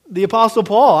 The Apostle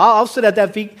Paul. I'll sit at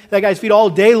that guy's feet all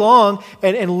day long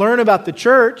and learn about the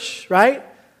church, right?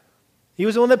 He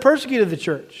was the one that persecuted the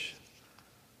church.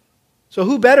 So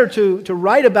who better to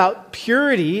write about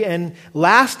purity and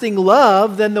lasting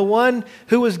love than the one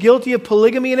who was guilty of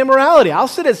polygamy and immorality? I'll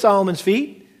sit at Solomon's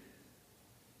feet.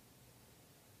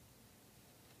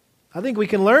 I think we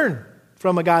can learn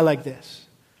from a guy like this,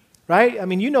 right? I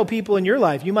mean, you know people in your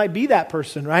life. You might be that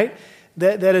person, right?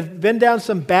 That have been down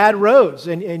some bad roads,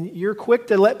 and you're quick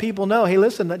to let people know, hey,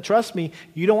 listen, trust me,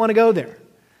 you don't want to go there.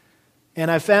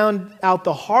 And I found out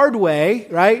the hard way,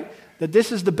 right, that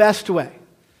this is the best way.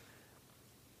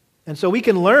 And so we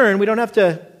can learn. We don't have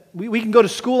to, we can go to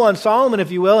school on Solomon,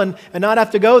 if you will, and not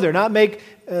have to go there, not make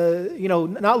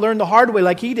not learn the hard way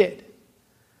like he did.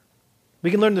 We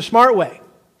can learn the smart way.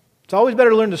 It's always better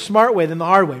to learn the smart way than the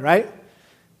hard way, right?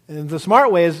 And the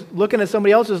smart way is looking at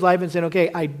somebody else's life and saying,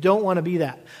 okay, I don't want to be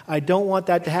that. I don't want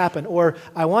that to happen. Or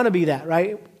I want to be that,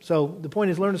 right? So the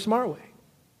point is learn the smart way.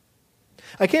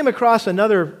 I came across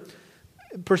another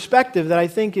perspective that I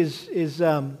think is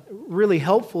really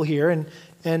helpful here,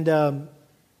 and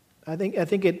I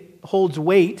think it holds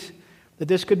weight, that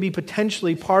this could be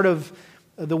potentially part of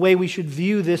the way we should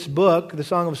view this book, the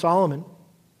Song of Solomon.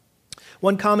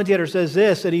 One commentator says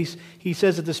this, that he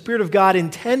says that the Spirit of God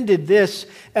intended this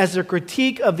as a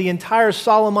critique of the entire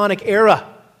Solomonic era.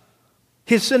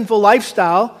 His sinful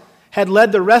lifestyle had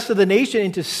led the rest of the nation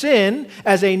into sin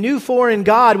as a new foreign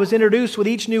god was introduced with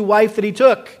each new wife that he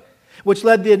took, which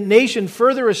led the nation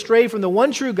further astray from the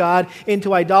one true God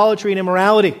into idolatry and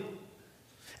immorality.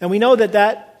 And we know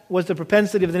that was the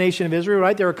propensity of the nation of Israel,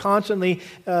 right? They were constantly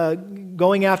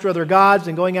going after other gods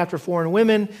and going after foreign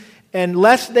women. And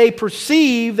lest they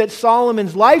perceive that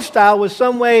Solomon's lifestyle was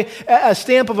some way a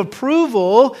stamp of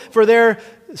approval for their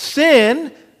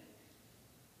sin,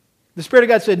 the Spirit of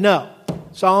God said, no,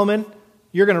 Solomon,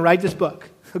 you're going to write this book,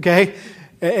 okay?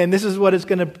 And this is what it's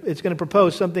going to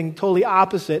propose, something totally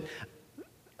opposite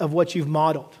of what you've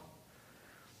modeled.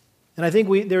 And I think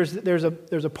there's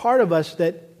a part of us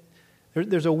that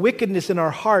there's a wickedness in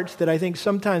our hearts that I think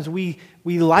sometimes we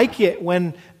like it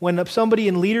when somebody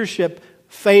in leadership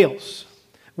fails,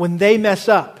 when they mess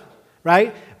up,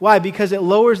 right? Why? Because it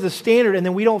lowers the standard and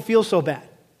then we don't feel so bad.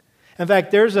 In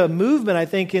fact, there's a movement, I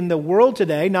think, in the world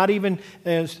today, not even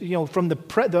from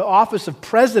the office of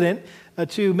president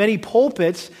to many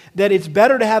pulpits, that it's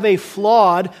better to have a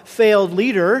flawed, failed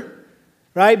leader,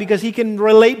 right? Because he can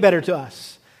relate better to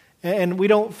us. And we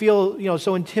don't feel,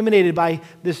 so intimidated by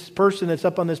this person that's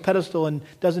up on this pedestal and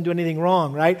doesn't do anything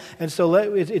wrong, right? And so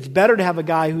it's better to have a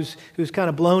guy who's kind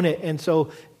of blown it, and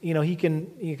so he can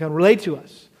relate to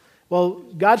us. Well,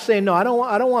 God's saying, no, I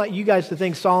don't want you guys to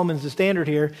think Solomon's the standard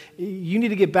here. You need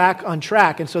to get back on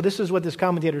track. And so this is what this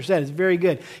commentator said. It's very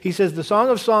good. He says, the Song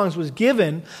of Songs was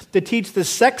given to teach the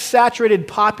sex-saturated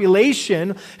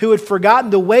population who had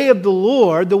forgotten the way of the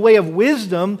Lord, the way of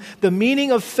wisdom, the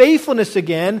meaning of faithfulness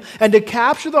again, and to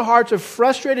capture the hearts of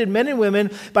frustrated men and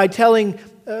women by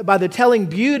the telling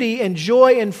beauty and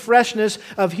joy and freshness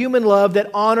of human love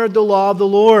that honored the law of the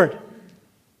Lord.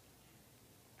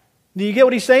 Do you get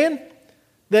what he's saying?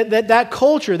 That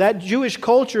culture, that Jewish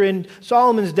culture in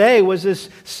Solomon's day was this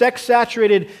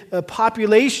sex-saturated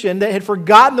population that had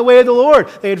forgotten the way of the Lord.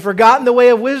 They had forgotten the way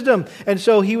of wisdom. And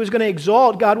so he was going to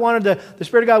exalt, the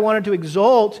Spirit of God wanted to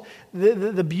exalt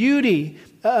the beauty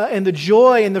and the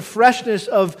joy and the freshness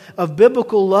of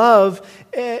biblical love,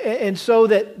 and so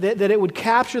that it would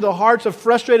capture the hearts of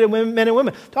frustrated men and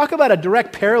women. Talk about a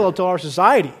direct parallel to our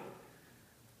society.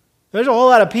 There's a whole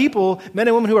lot of people, men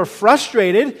and women, who are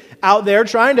frustrated out there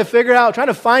trying to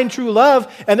find true love,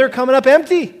 and they're coming up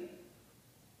empty.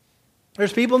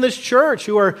 There's people in this church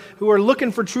who are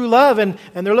looking for true love, and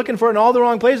they're looking for it in all the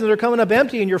wrong places, and they're coming up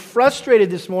empty, and you're frustrated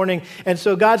this morning. And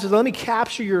so God says, let me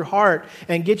capture your heart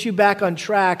and get you back on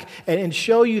track and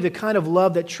show you the kind of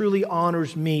love that truly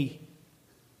honors me.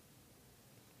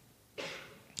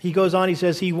 He goes on, he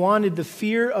says, he wanted the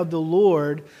fear of the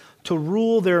Lord to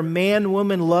rule their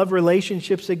man-woman love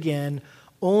relationships again.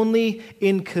 Only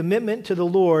in commitment to the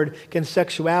Lord can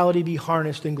sexuality be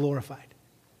harnessed and glorified.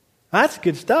 That's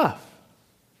good stuff.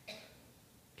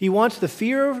 He wants the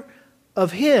fear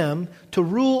of Him to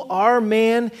rule our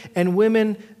man and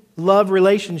women love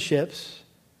relationships,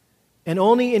 and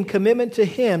only in commitment to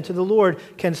Him, to the Lord,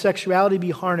 can sexuality be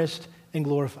harnessed and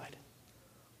glorified.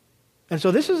 And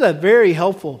so this is a very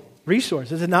helpful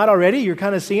resource. Is it not already? You're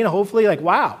kind of seeing, hopefully, like,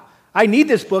 wow, I need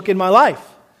this book in my life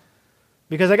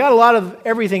because I got a lot of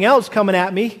everything else coming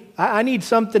at me. I need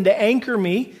something to anchor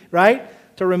me, right?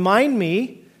 To remind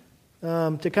me,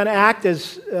 to kind of act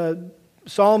as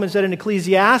Solomon said in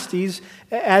Ecclesiastes,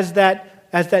 as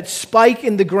that spike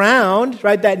in the ground,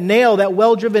 right? That nail, that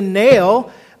well-driven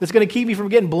nail that's going to keep me from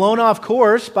getting blown off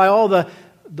course by all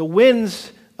the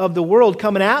winds of the world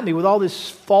coming at me with all this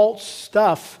false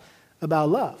stuff about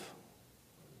love.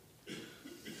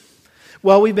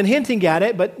 Well, we've been hinting at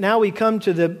it, but now we come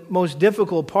to the most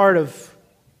difficult part of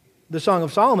the Song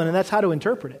of Solomon, and that's how to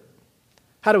interpret it.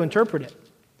 How to interpret it.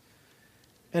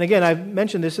 And again, I've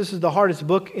mentioned this is the hardest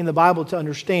book in the Bible to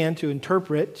understand, to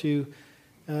interpret,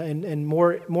 and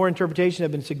more interpretation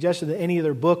have been suggested than any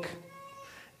other book.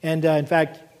 And in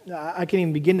fact, I can't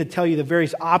even begin to tell you the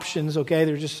various options, okay?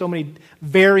 There's just so many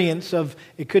variants of,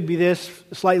 it could be this,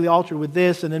 slightly altered with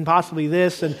this, and then possibly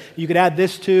this, and you could add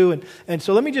this too. And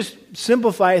so let me just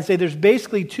simplify and say there's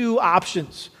basically two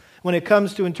options when it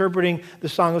comes to interpreting the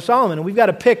Song of Solomon. And we've got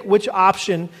to pick which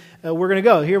option we're going to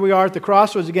go. Here we are at the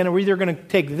crossroads again, and we're either going to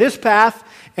take this path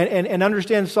and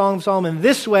understand the Song of Solomon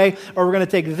this way, or we're going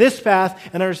to take this path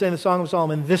and understand the Song of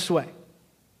Solomon this way.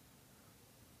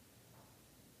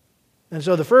 And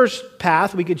so the first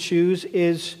path we could choose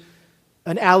is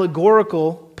an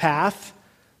allegorical path,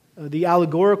 the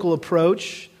allegorical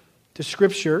approach to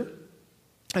Scripture.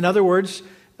 In other words,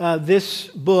 this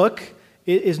book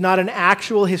is not an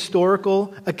actual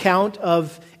historical account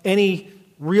of any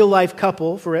real-life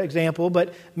couple, for example,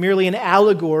 but merely an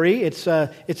allegory. It's an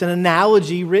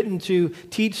analogy written to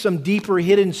teach some deeper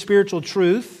hidden spiritual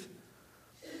truth.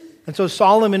 And so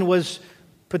Solomon was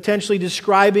potentially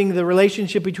describing the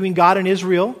relationship between God and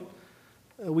Israel.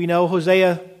 We know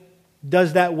Hosea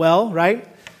does that well, right?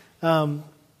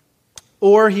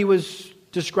 Or he was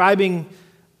describing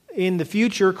in the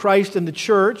future Christ and the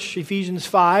church. Ephesians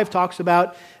 5 talks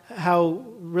about how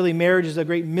really marriage is a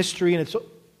great mystery, and it's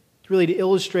really to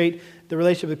illustrate the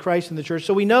relationship with Christ and the church.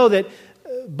 So we know that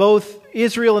both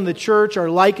Israel and the church are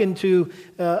likened to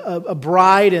a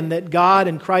bride, and that God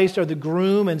and Christ are the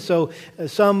groom. And so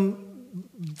some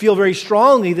feel very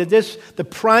strongly that the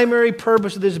primary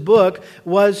purpose of this book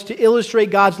was to illustrate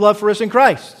God's love for us in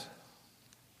Christ.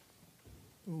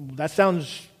 That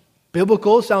sounds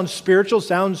biblical, sounds spiritual,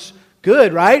 sounds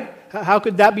good, right? How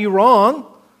could that be wrong?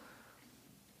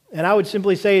 And I would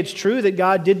simply say it's true that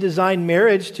God did design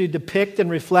marriage to depict and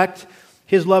reflect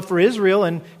His love for Israel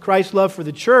and Christ's love for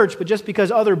the church. But just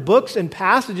because other books and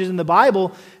passages in the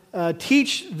Bible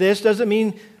teach this doesn't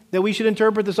mean that we should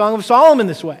interpret the Song of Solomon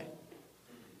this way.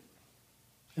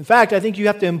 In fact, I think you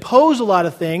have to impose a lot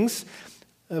of things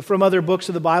from other books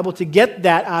of the Bible to get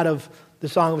that out of the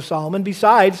Song of Solomon.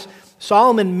 Besides,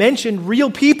 Solomon mentioned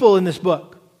real people in this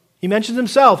book. He mentions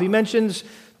himself. He mentions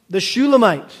the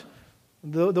Shulamite,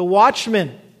 the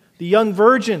watchman, the young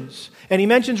virgins. And he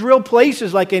mentions real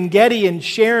places like En-Gedi and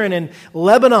Sharon and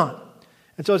Lebanon.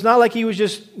 And so it's not like he was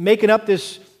just making up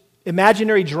this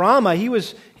imaginary drama. He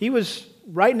was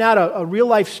writing out a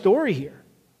real-life story here.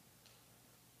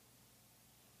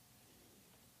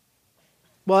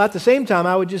 Well, at the same time,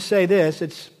 I would just say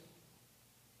this.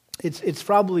 It's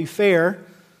probably fair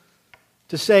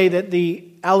to say that the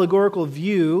allegorical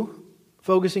view,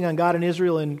 focusing on God and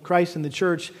Israel and Christ and the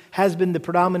church, has been the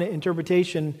predominant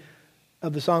interpretation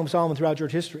of the Song of Solomon throughout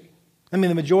church history. I mean,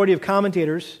 the majority of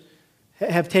commentators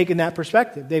have taken that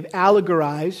perspective. They've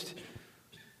allegorized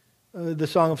the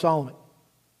Song of Solomon.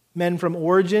 Men from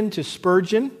Origen to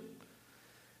Spurgeon.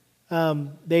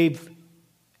 They've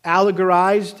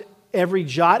allegorized every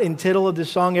jot and tittle of the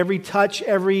song, every touch,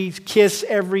 every kiss,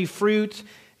 every fruit,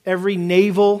 every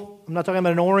navel. I'm not talking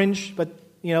about an orange, but,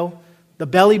 the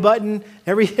belly button.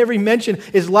 Every mention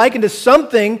is likened to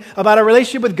something about a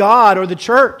relationship with God or the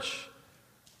church.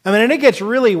 And it gets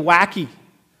really wacky.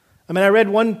 I read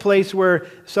one place where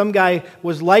some guy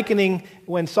was likening,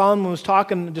 when Solomon was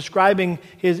describing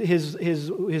his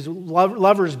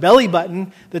lover's belly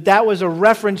button, that was a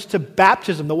reference to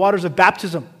baptism, the waters of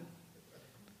baptism.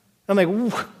 I'm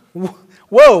like,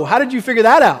 whoa, how did you figure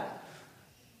that out?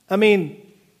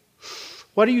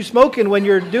 What are you smoking when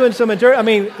you're doing some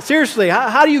seriously,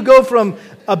 how do you go from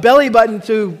a belly button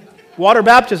to water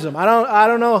baptism? I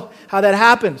don't know how that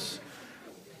happens.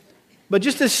 But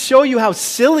just to show you how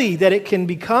silly that it can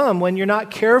become when you're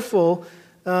not careful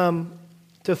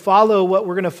to follow what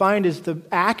we're going to find is the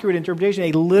accurate interpretation,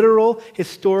 a literal,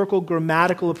 historical,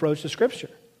 grammatical approach to Scripture.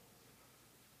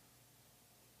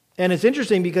 And it's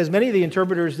interesting because many of the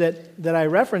interpreters that I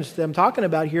referenced, I'm talking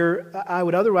about here, I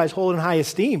would otherwise hold in high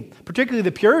esteem, particularly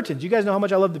the Puritans. You guys know how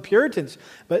much I love the Puritans,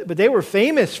 but they were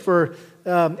famous for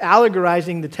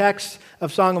allegorizing the text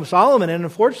of Song of Solomon, and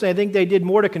unfortunately I think they did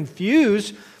more to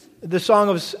confuse the Song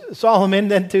of Solomon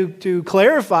than to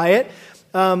clarify it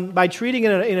by treating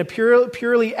it in a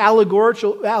purely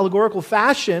allegorical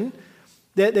fashion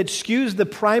that skews the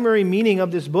primary meaning of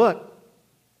this book.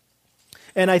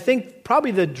 And I think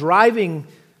probably the driving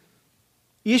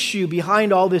issue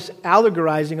behind all this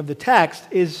allegorizing of the text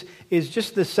is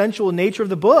just the sensual nature of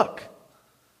the book.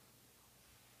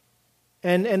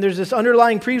 And there's this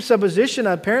underlying presupposition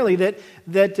apparently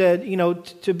that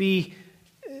to be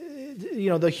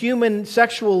the human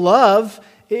sexual love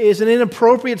is an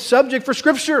inappropriate subject for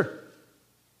Scripture.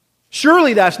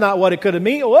 Surely that's not what it could have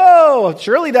meant. Whoa,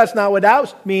 surely that's not what that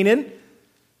was meaning.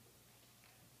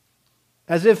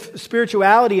 as if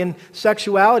spirituality and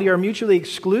sexuality are mutually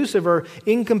exclusive or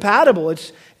incompatible.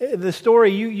 It's the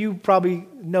story, you probably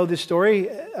know this story.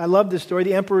 I love this story,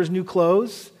 the emperor's new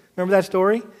clothes. Remember that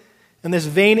story? And this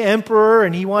vain emperor,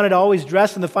 and he wanted to always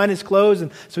dress in the finest clothes,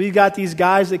 and so he got these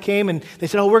guys that came, and they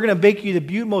said, we're going to bake you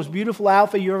the most beautiful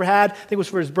outfit you ever had. I think it was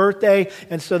for his birthday,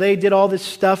 and so they did all this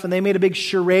stuff, and they made a big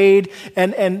charade,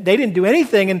 and they didn't do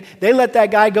anything, and they let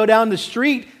that guy go down the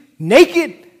street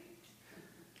naked.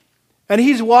 And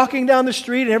he's walking down the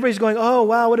street, and everybody's going, oh,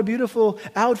 wow, what a beautiful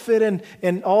outfit,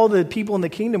 and all the people in the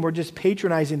kingdom were just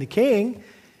patronizing the king,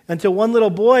 until one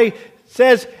little boy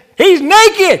says, he's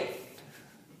naked!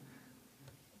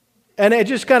 And it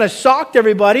just kind of shocked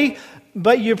everybody,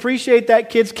 but you appreciate that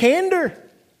kid's candor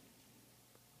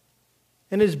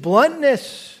and his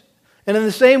bluntness. And in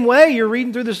the same way, you're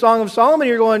reading through the Song of Solomon,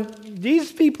 you're going,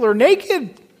 these people are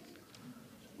naked.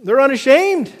 They're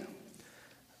unashamed,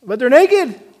 but they're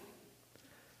naked.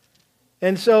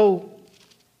 And so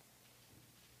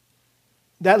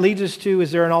that leads us to,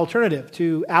 is there an alternative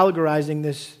to allegorizing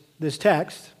this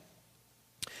text?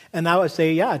 And I would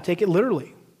say, yeah, take it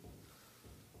literally.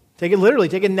 Take it literally,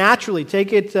 take it naturally,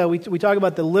 take it, we talk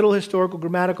about the little historical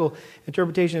grammatical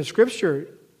interpretation of Scripture.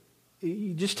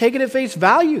 You just take it at face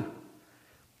value.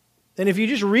 And if you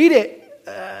just read it,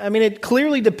 it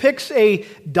clearly depicts a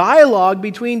dialogue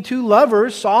between two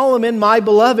lovers, Solomon, my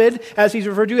beloved, as he's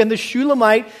referred to, and the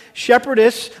Shulamite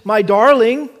shepherdess, my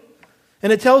darling.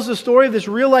 And it tells the story of this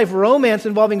real-life romance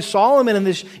involving Solomon and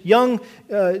this young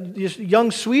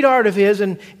sweetheart of his,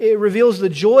 and it reveals the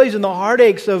joys and the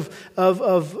heartaches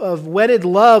of wedded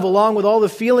love, along with all the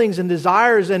feelings and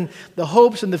desires and the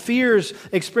hopes and the fears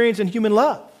experienced in human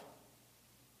love.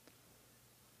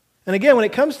 And again, when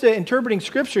it comes to interpreting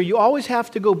Scripture, you always have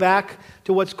to go back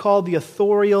to what's called the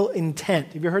authorial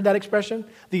intent. Have you heard that expression?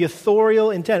 The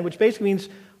authorial intent, which basically means,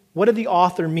 what did the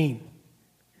author mean?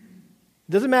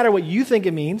 It doesn't matter what you think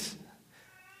it means.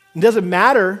 It doesn't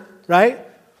matter, right,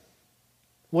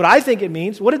 what I think it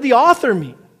means. What did the author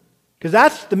mean? Because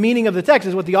that's the meaning of the text,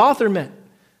 is what the author meant.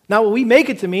 Not what we make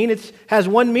it to mean. It has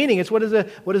one meaning. It's what does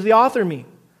the author mean?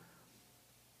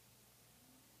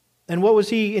 And what was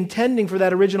he intending for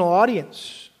that original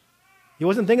audience? He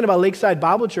wasn't thinking about Lakeside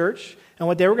Bible Church and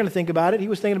what they were going to think about it. He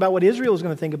was thinking about what Israel was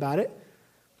going to think about it,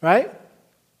 right?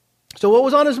 So what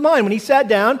was on his mind when he sat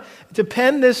down to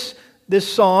pen this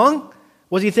song?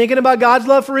 Was he thinking about God's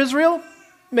love for Israel?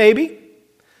 Maybe.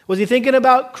 Was he thinking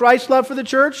about Christ's love for the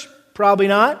church? Probably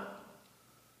not.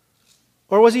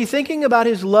 Or was he thinking about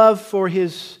his love for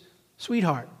his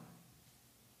sweetheart,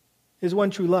 his one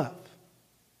true love?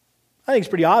 I think it's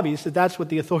pretty obvious that that's what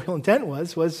the authorial intent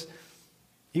was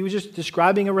he was just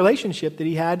describing a relationship that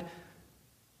he had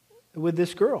with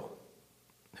this girl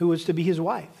who was to be his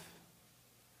wife.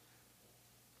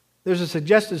 There's a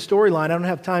suggested storyline. I don't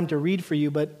have time to read for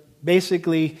you, but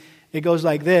basically it goes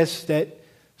like this, that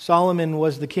Solomon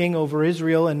was the king over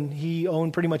Israel, and he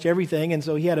owned pretty much everything, and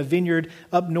so he had a vineyard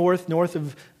up north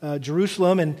of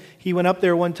Jerusalem, and he went up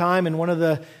there one time, and one of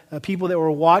the people that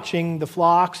were watching the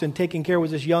flocks and taking care was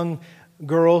this young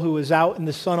girl who was out in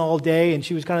the sun all day, and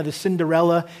she was kind of the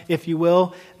Cinderella, if you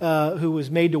will, who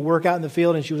was made to work out in the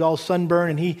field, and she was all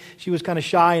sunburned, and she was kind of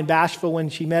shy and bashful when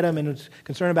she met him and was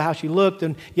concerned about how she looked,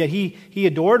 and yet he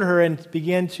adored her and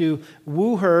began to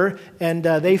woo her, and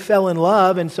they fell in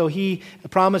love, and so he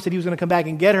promised that he was going to come back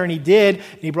and get her, and he did,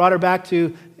 and he brought her back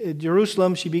to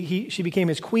Jerusalem. She became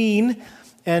his queen.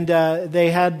 And they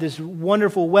had this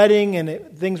wonderful wedding,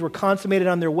 and things were consummated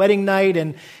on their wedding night,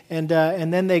 and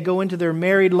then they go into their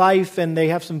married life, and they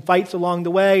have some fights along the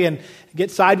way, and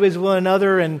get sideways with one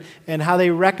another, and how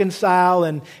they reconcile,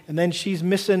 and then she's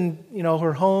missing,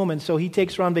 her home, and so he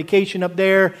takes her on vacation up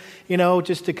there,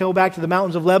 just to go back to the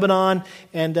mountains of Lebanon,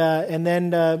 and then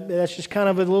that's just kind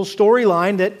of a little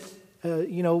storyline that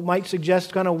might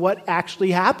suggest kind of what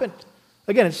actually happened.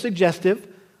 Again, it's suggestive,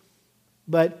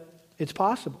 but it's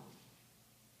possible.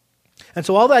 And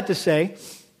so all that to say,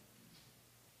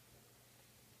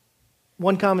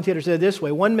 one commentator said it this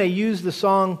way: one may use the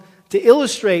song to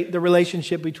illustrate the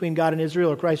relationship between God and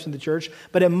Israel, or Christ and the church,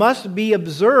 but it must be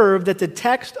observed that the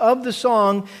text of the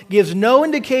song gives no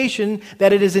indication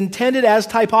that it is intended as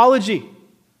typology.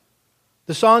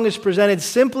 The song is presented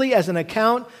simply as an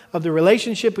account of the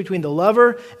relationship between the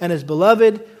lover and his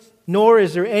beloved, nor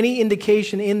is there any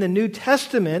indication in the New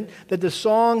Testament that the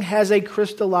song has a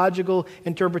Christological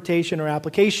interpretation or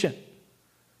application.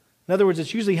 In other words,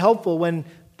 it's usually helpful when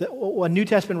a New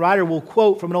Testament writer will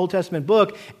quote from an Old Testament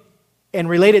book and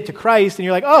relate it to Christ, and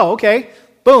you're like, oh, okay,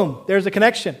 boom, there's a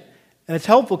connection. And it's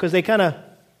helpful because they kind of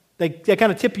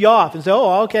tip you off and say,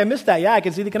 oh, okay, I missed that. Yeah, I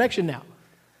can see the connection now.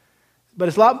 But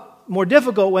it's a lot more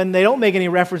difficult when they don't make any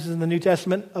references in the New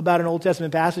Testament about an Old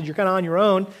Testament passage. You're kind of on your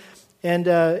own.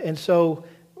 And so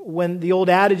when the old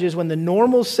adage is, when the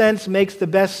normal sense makes the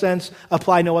best sense,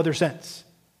 apply no other sense.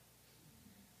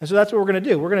 And so that's what we're going to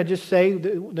do. We're going to just say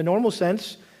the normal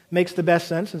sense makes the best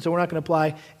sense, and so we're not going to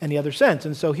apply any other sense.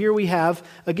 And so here we have,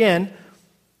 again,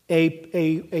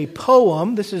 a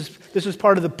poem. This is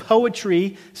part of the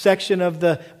poetry section of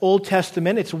the Old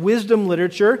Testament. It's wisdom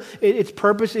literature. Its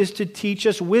purpose is to teach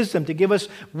us wisdom, to give us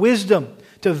wisdom,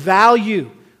 to value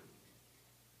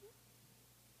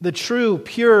the true,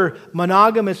 pure,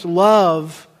 monogamous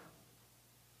love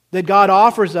that God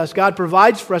offers us, God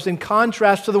provides for us in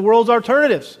contrast to the world's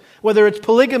alternatives, whether it's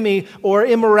polygamy or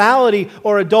immorality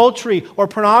or adultery or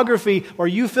pornography or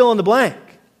you fill in the blank.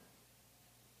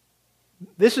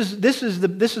 This is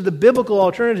the biblical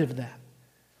alternative to that.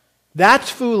 That's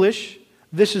foolish.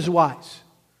 This is wise.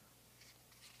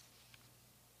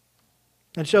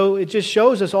 And so it just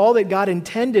shows us all that God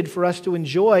intended for us to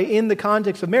enjoy in the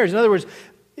context of marriage. In other words,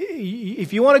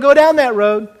 if you want to go down that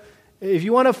road, if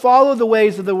you want to follow the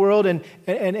ways of the world and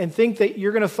think that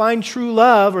you're going to find true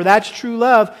love or that's true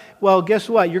love, well, guess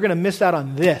what? You're going to miss out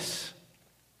on this.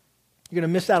 You're going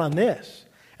to miss out on this.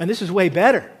 And this is way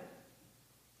better.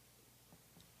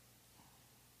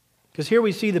 Because here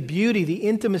we see the beauty, the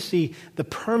intimacy, the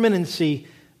permanency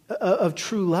of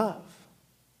true love.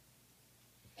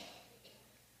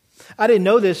 I didn't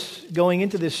know this going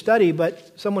into this study,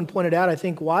 but someone pointed out, I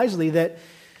think wisely, that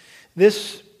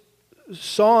this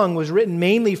song was written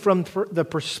mainly from the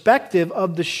perspective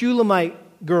of the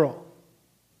Shulamite girl,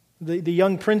 the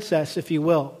young princess, if you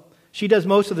will. She does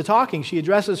most of the talking. She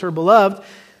addresses her beloved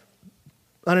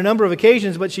on a number of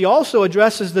occasions, but she also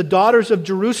addresses the daughters of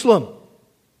Jerusalem.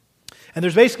 And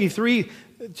there's basically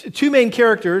two main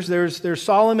characters. There's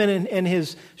Solomon and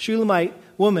his Shulamite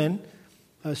woman,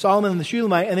 Solomon and the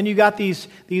Shulamite, and then you got these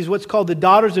what's called the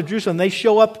daughters of Jerusalem. They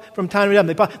show up from time to time.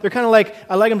 They're kind of like,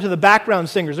 I like them to the background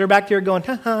singers. They're back here going,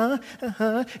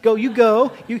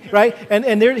 go, right?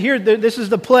 And they're here. This is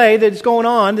the play that's going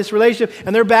on, this relationship,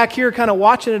 and they're back here kind of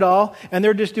watching it all, and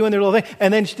they're just doing their little thing.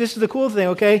 And then this is the cool thing,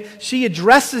 okay? She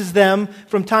addresses them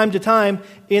from time to time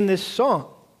in this song.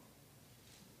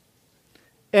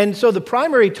 And so the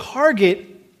primary target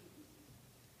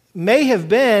may have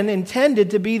been intended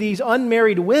to be these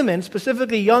unmarried women,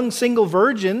 specifically young single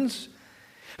virgins,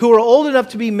 who are old enough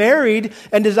to be married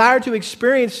and desire to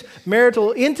experience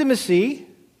marital intimacy,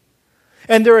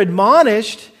 and they're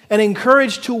admonished and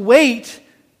encouraged to wait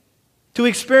to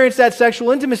experience that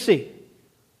sexual intimacy.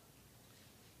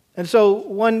 And so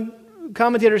one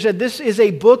commentator said, this is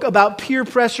a book about peer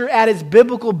pressure at its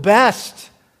biblical best.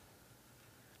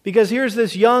 Because here's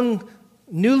this young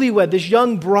newlywed, this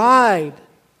young bride,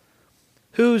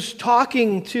 who's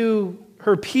talking to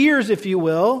her peers, if you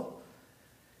will,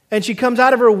 and she comes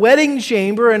out of her wedding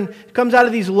chamber and comes out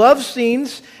of these love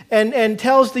scenes and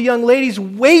tells the young ladies,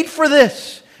 wait for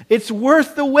this. It's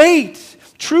worth the wait.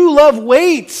 True love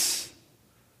waits.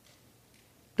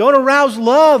 Don't arouse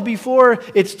love before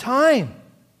it's time.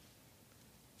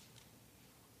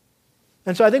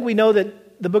 And so I think we know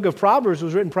that the book of Proverbs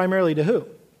was written primarily to who?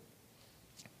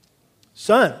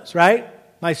 Sons, right?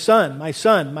 My son, my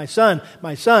son, my son,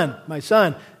 my son, my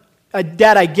son.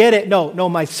 Dad, I get it. No,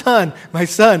 my son, my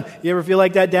son. You ever feel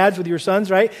like that, dads, with your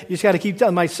sons, right? You just got to keep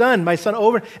telling my son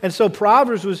over. And so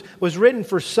Proverbs was written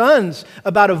for sons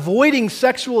about avoiding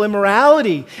sexual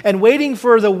immorality and waiting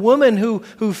for the woman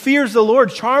who fears the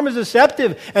Lord. Charm is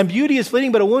deceptive and beauty is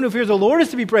fleeting, but a woman who fears the Lord is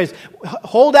to be praised.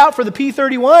 Hold out for the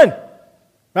P31,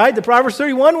 right? The Proverbs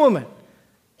 31 woman.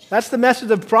 That's the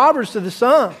message of Proverbs to the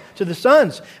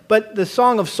sons. But the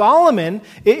Song of Solomon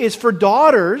is for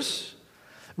daughters,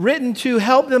 written to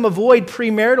help them avoid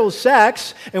premarital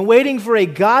sex and waiting for a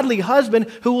godly husband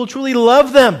who will truly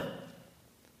love them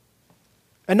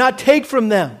and not take from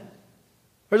them.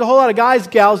 There's a whole lot of guys,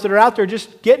 gals that are out there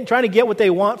just trying to get what they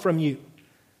want from you.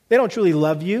 They don't truly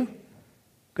love you.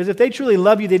 Because if they truly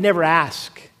love you, they'd never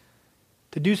ask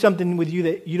to do something with you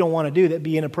that you don't want to do that'd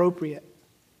be inappropriate.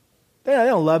 They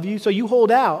don't love you, so you hold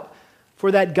out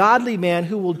for that godly man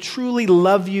who will truly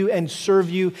love you and serve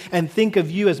you and think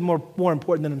of you as more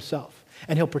important than himself.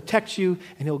 And he'll protect you,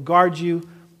 and he'll guard you,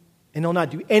 and he'll not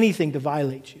do anything to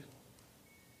violate you.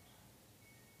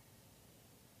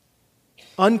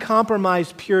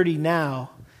 Uncompromised purity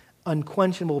now,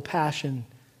 unquenchable passion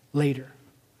later.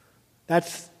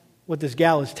 That's what this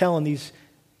gal is telling these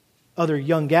other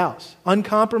young gals.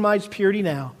 Uncompromised purity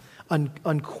now,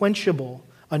 unquenchable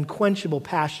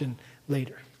passion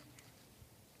later.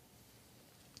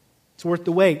 It's worth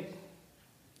the wait.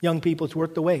 Young people, it's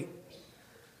worth the wait.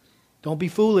 Don't be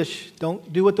foolish.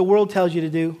 Don't do what the world tells you to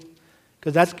do,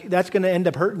 because that's going to end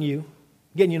up hurting you,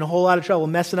 getting you in a whole lot of trouble,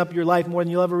 messing up your life more than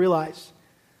you'll ever realize.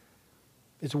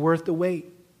 It's worth the wait.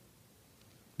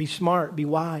 Be smart. Be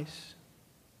wise.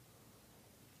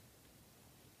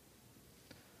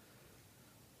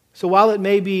 So while it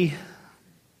may be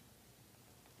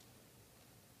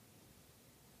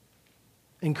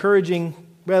encouraging,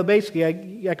 well, basically,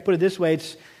 I could put it this way.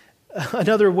 It's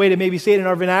another way to maybe say it in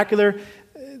our vernacular.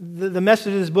 The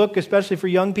message of this book, especially for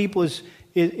young people, is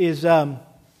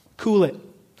cool it.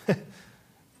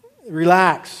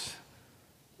 Relax.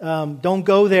 Don't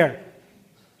go there.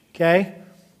 Okay?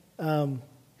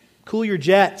 Cool your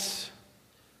jets.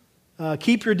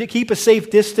 Keep a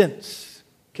safe distance.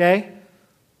 Okay?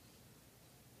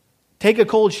 Take a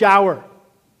cold shower.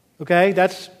 Okay?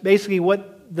 That's basically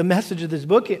what the message of this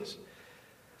book is.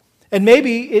 And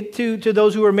maybe to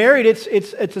those who are married, it's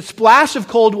a splash of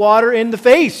cold water in the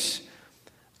face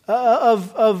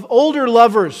of older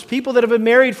lovers, people that have been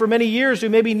married for many years who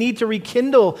maybe need to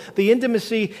rekindle the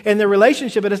intimacy in their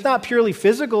relationship. And it's not purely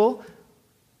physical,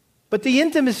 but the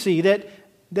intimacy that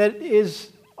is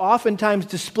oftentimes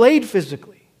displayed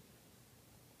physically.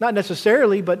 Not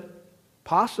necessarily, but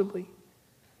possibly.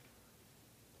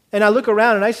 And I look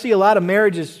around and I see a lot of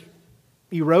marriages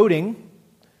eroding,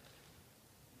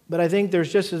 but I think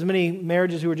there's just as many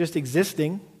marriages who are just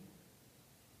existing.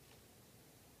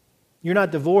 You're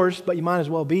not divorced, but you might as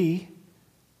well be,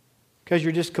 because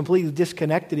you're just completely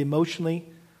disconnected emotionally,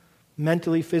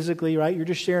 mentally, physically, right? You're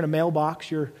just sharing a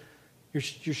mailbox. You're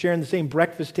sharing the same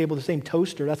breakfast table, the same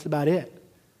toaster. That's about it.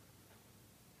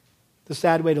 It's a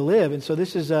sad way to live. And so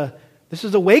this is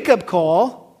a wake-up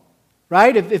call,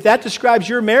 right? If that describes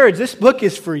your marriage, this book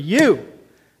is for you.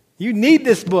 You need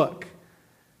this book.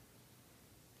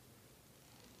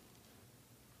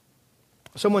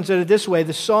 Someone said it this way: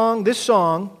 this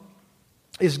song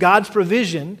is God's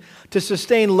provision to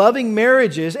sustain loving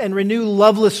marriages and renew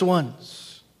loveless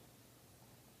ones.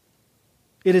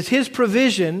 It is His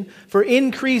provision for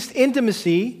increased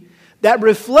intimacy that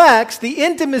reflects the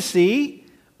intimacy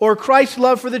or Christ's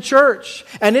love for the church,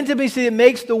 an intimacy that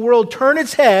makes the world turn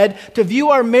its head to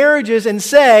view our marriages and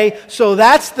say, so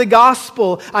that's the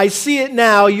gospel. I see it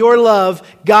now, your love,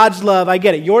 God's love. I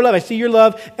get it. Your love, I see your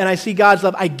love, and I see God's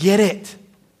love. I get it.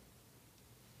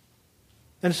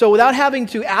 And so without having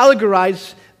to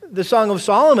allegorize the Song of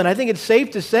Solomon, I think it's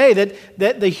safe to say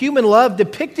that the human love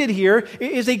depicted here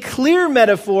is a clear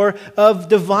metaphor of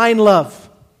divine love.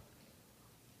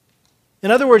 In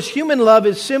other words, human love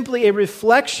is simply a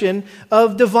reflection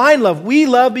of divine love. We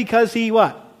love because He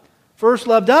what? First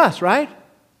loved us, right?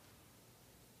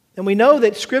 And we know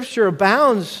that Scripture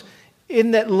abounds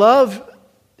in that love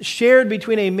shared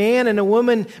between a man and a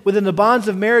woman within the bonds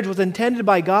of marriage was intended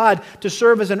by God to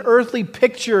serve as an earthly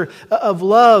picture of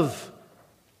love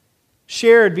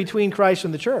shared between Christ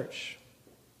and the church.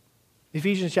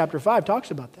 Ephesians chapter 5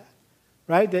 talks about that.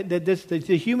 Right?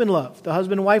 The human love, the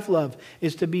husband and wife love,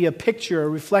 is to be a picture, a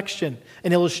reflection,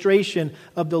 an illustration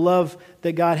of the love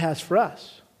that God has for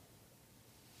us.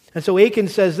 And so Aiken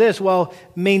says this: while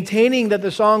maintaining that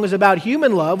the song is about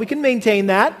human love, we can maintain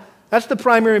that. That's the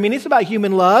primary meaning. It's about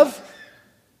human love.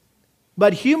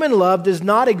 But human love does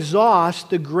not exhaust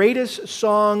the greatest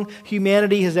song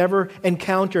humanity has ever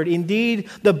encountered. Indeed,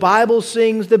 the Bible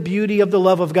sings the beauty of the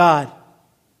love of God.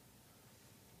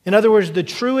 In other words, the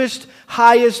truest,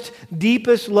 highest,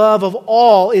 deepest love of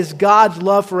all is God's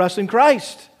love for us in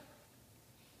Christ.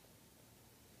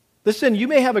 Listen, you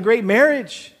may have a great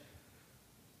marriage.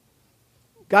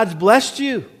 God's blessed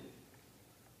you.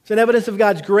 It's an evidence of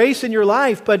God's grace in your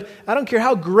life, but I don't care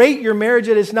how great your marriage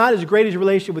is, it's not as great as your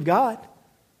relationship with God.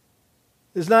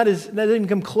 It doesn't even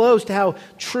come close to how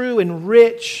true and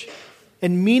rich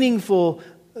and meaningful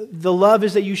the love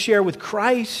is that you share with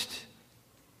Christ.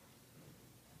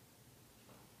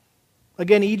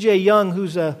 Again, E.J. Young,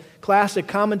 who's a classic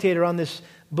commentator on this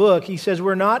book, he says,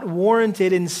 we're not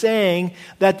warranted in saying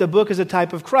that the book is a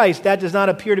type of Christ. That does not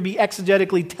appear to be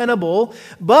exegetically tenable,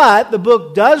 but the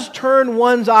book does turn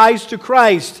one's eyes to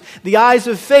Christ. The eyes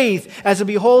of faith, as it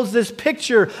beholds this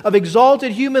picture of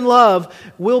exalted human love,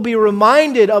 will be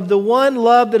reminded of the one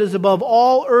love that is above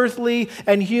all earthly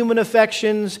and human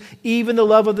affections, even the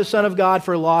love of the Son of God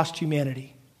for lost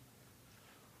humanity.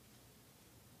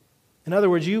 In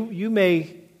other words, you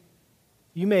may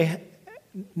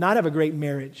not have a great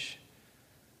marriage.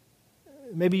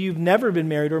 Maybe you've never been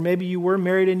married, or maybe you were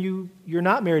married and you're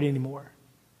not married anymore.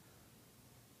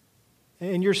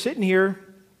 And you're sitting here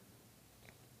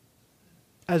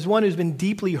as one who's been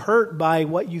deeply hurt by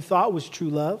what you thought was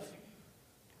true love,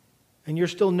 and you're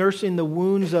still nursing the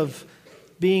wounds of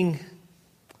being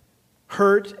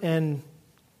hurt and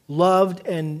loved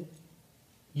and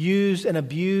used and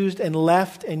abused and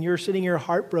left, and you're sitting here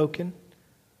heartbroken.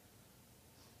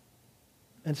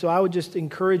 And so I would just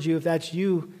encourage you, if that's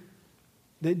you,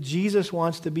 that Jesus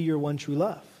wants to be your one true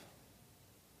love.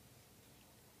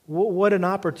 What an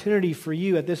opportunity for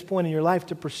you at this point in your life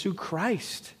to pursue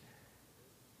Christ.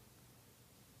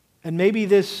 And maybe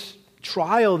this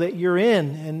trial that you're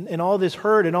in and all this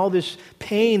hurt and all this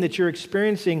pain that you're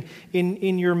experiencing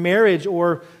in your marriage,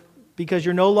 or because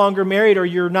you're no longer married or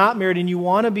you're not married and you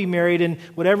want to be married, and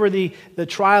whatever the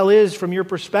trial is from your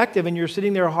perspective, and you're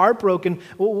sitting there heartbroken,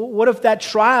 what if that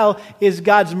trial is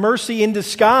God's mercy in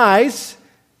disguise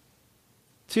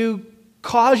to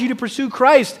cause you to pursue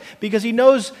Christ, because He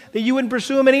knows that you wouldn't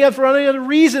pursue Him for any other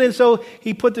reason, and so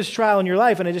He put this trial in your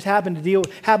life, and it just happened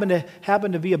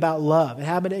to be about love.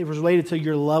 It was related to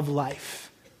your love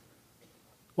life.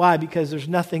 Why? Because there's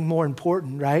nothing more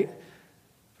important, right,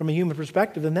 from a human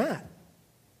perspective than that.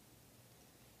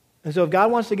 And so if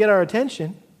God wants to get our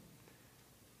attention,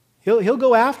 He'll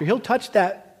go after. He'll touch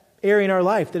that area in our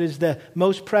life that is the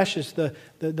most precious, the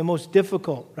most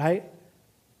difficult, right?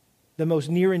 The most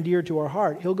near and dear to our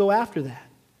heart. He'll go after that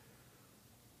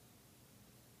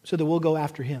so that we'll go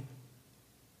after Him.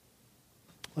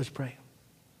 Let's pray.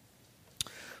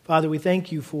 Father, we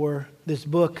thank You for this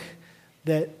book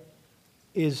that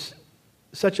is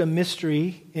such a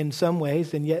mystery in some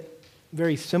ways, and yet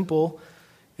very simple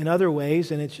in other ways.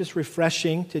 And it's just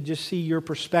refreshing to just see Your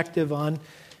perspective on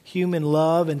human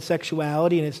love and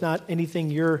sexuality. And it's not anything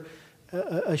you're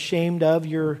ashamed of.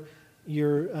 You're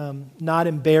not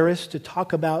embarrassed to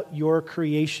talk about Your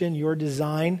creation, Your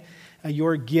design,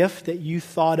 Your gift that You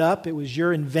thought up. It was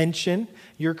Your invention,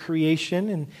 Your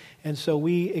creation. And so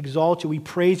we exalt You, we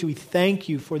praise You, we thank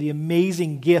You for the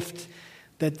amazing gift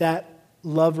that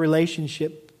love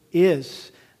relationship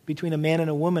is between a man and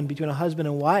a woman, between a husband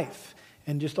and wife,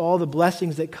 and just all the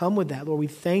blessings that come with that. Lord, we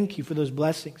thank You for those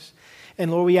blessings.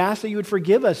 And Lord, we ask that You would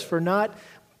forgive us for not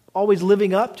always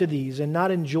living up to these and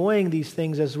not enjoying these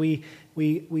things as we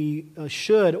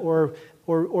should, or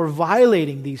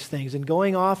violating these things and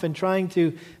going off and trying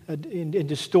to and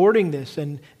distorting this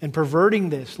and perverting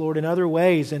this, Lord, in other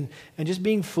ways, and just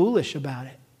being foolish about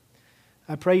it.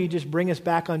 I pray You just bring us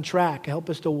back on track. Help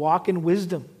us to walk in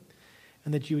wisdom,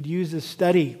 and that You would use this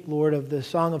study, Lord, of the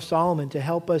Song of Solomon to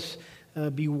help us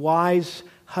be wise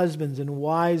husbands and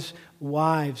wise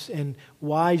wives and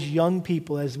wise young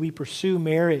people as we pursue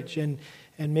marriage, and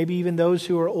maybe even those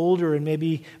who are older and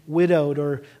maybe widowed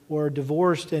or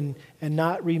divorced and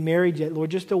not remarried yet,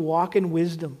 Lord, just to walk in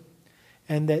wisdom,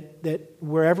 and that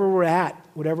wherever we're at,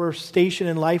 whatever station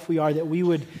in life we are, that we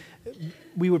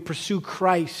would pursue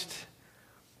Christ,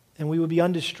 and we would be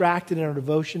undistracted in our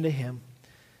devotion to Him.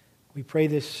 We pray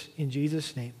this in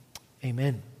Jesus' name.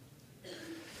 Amen.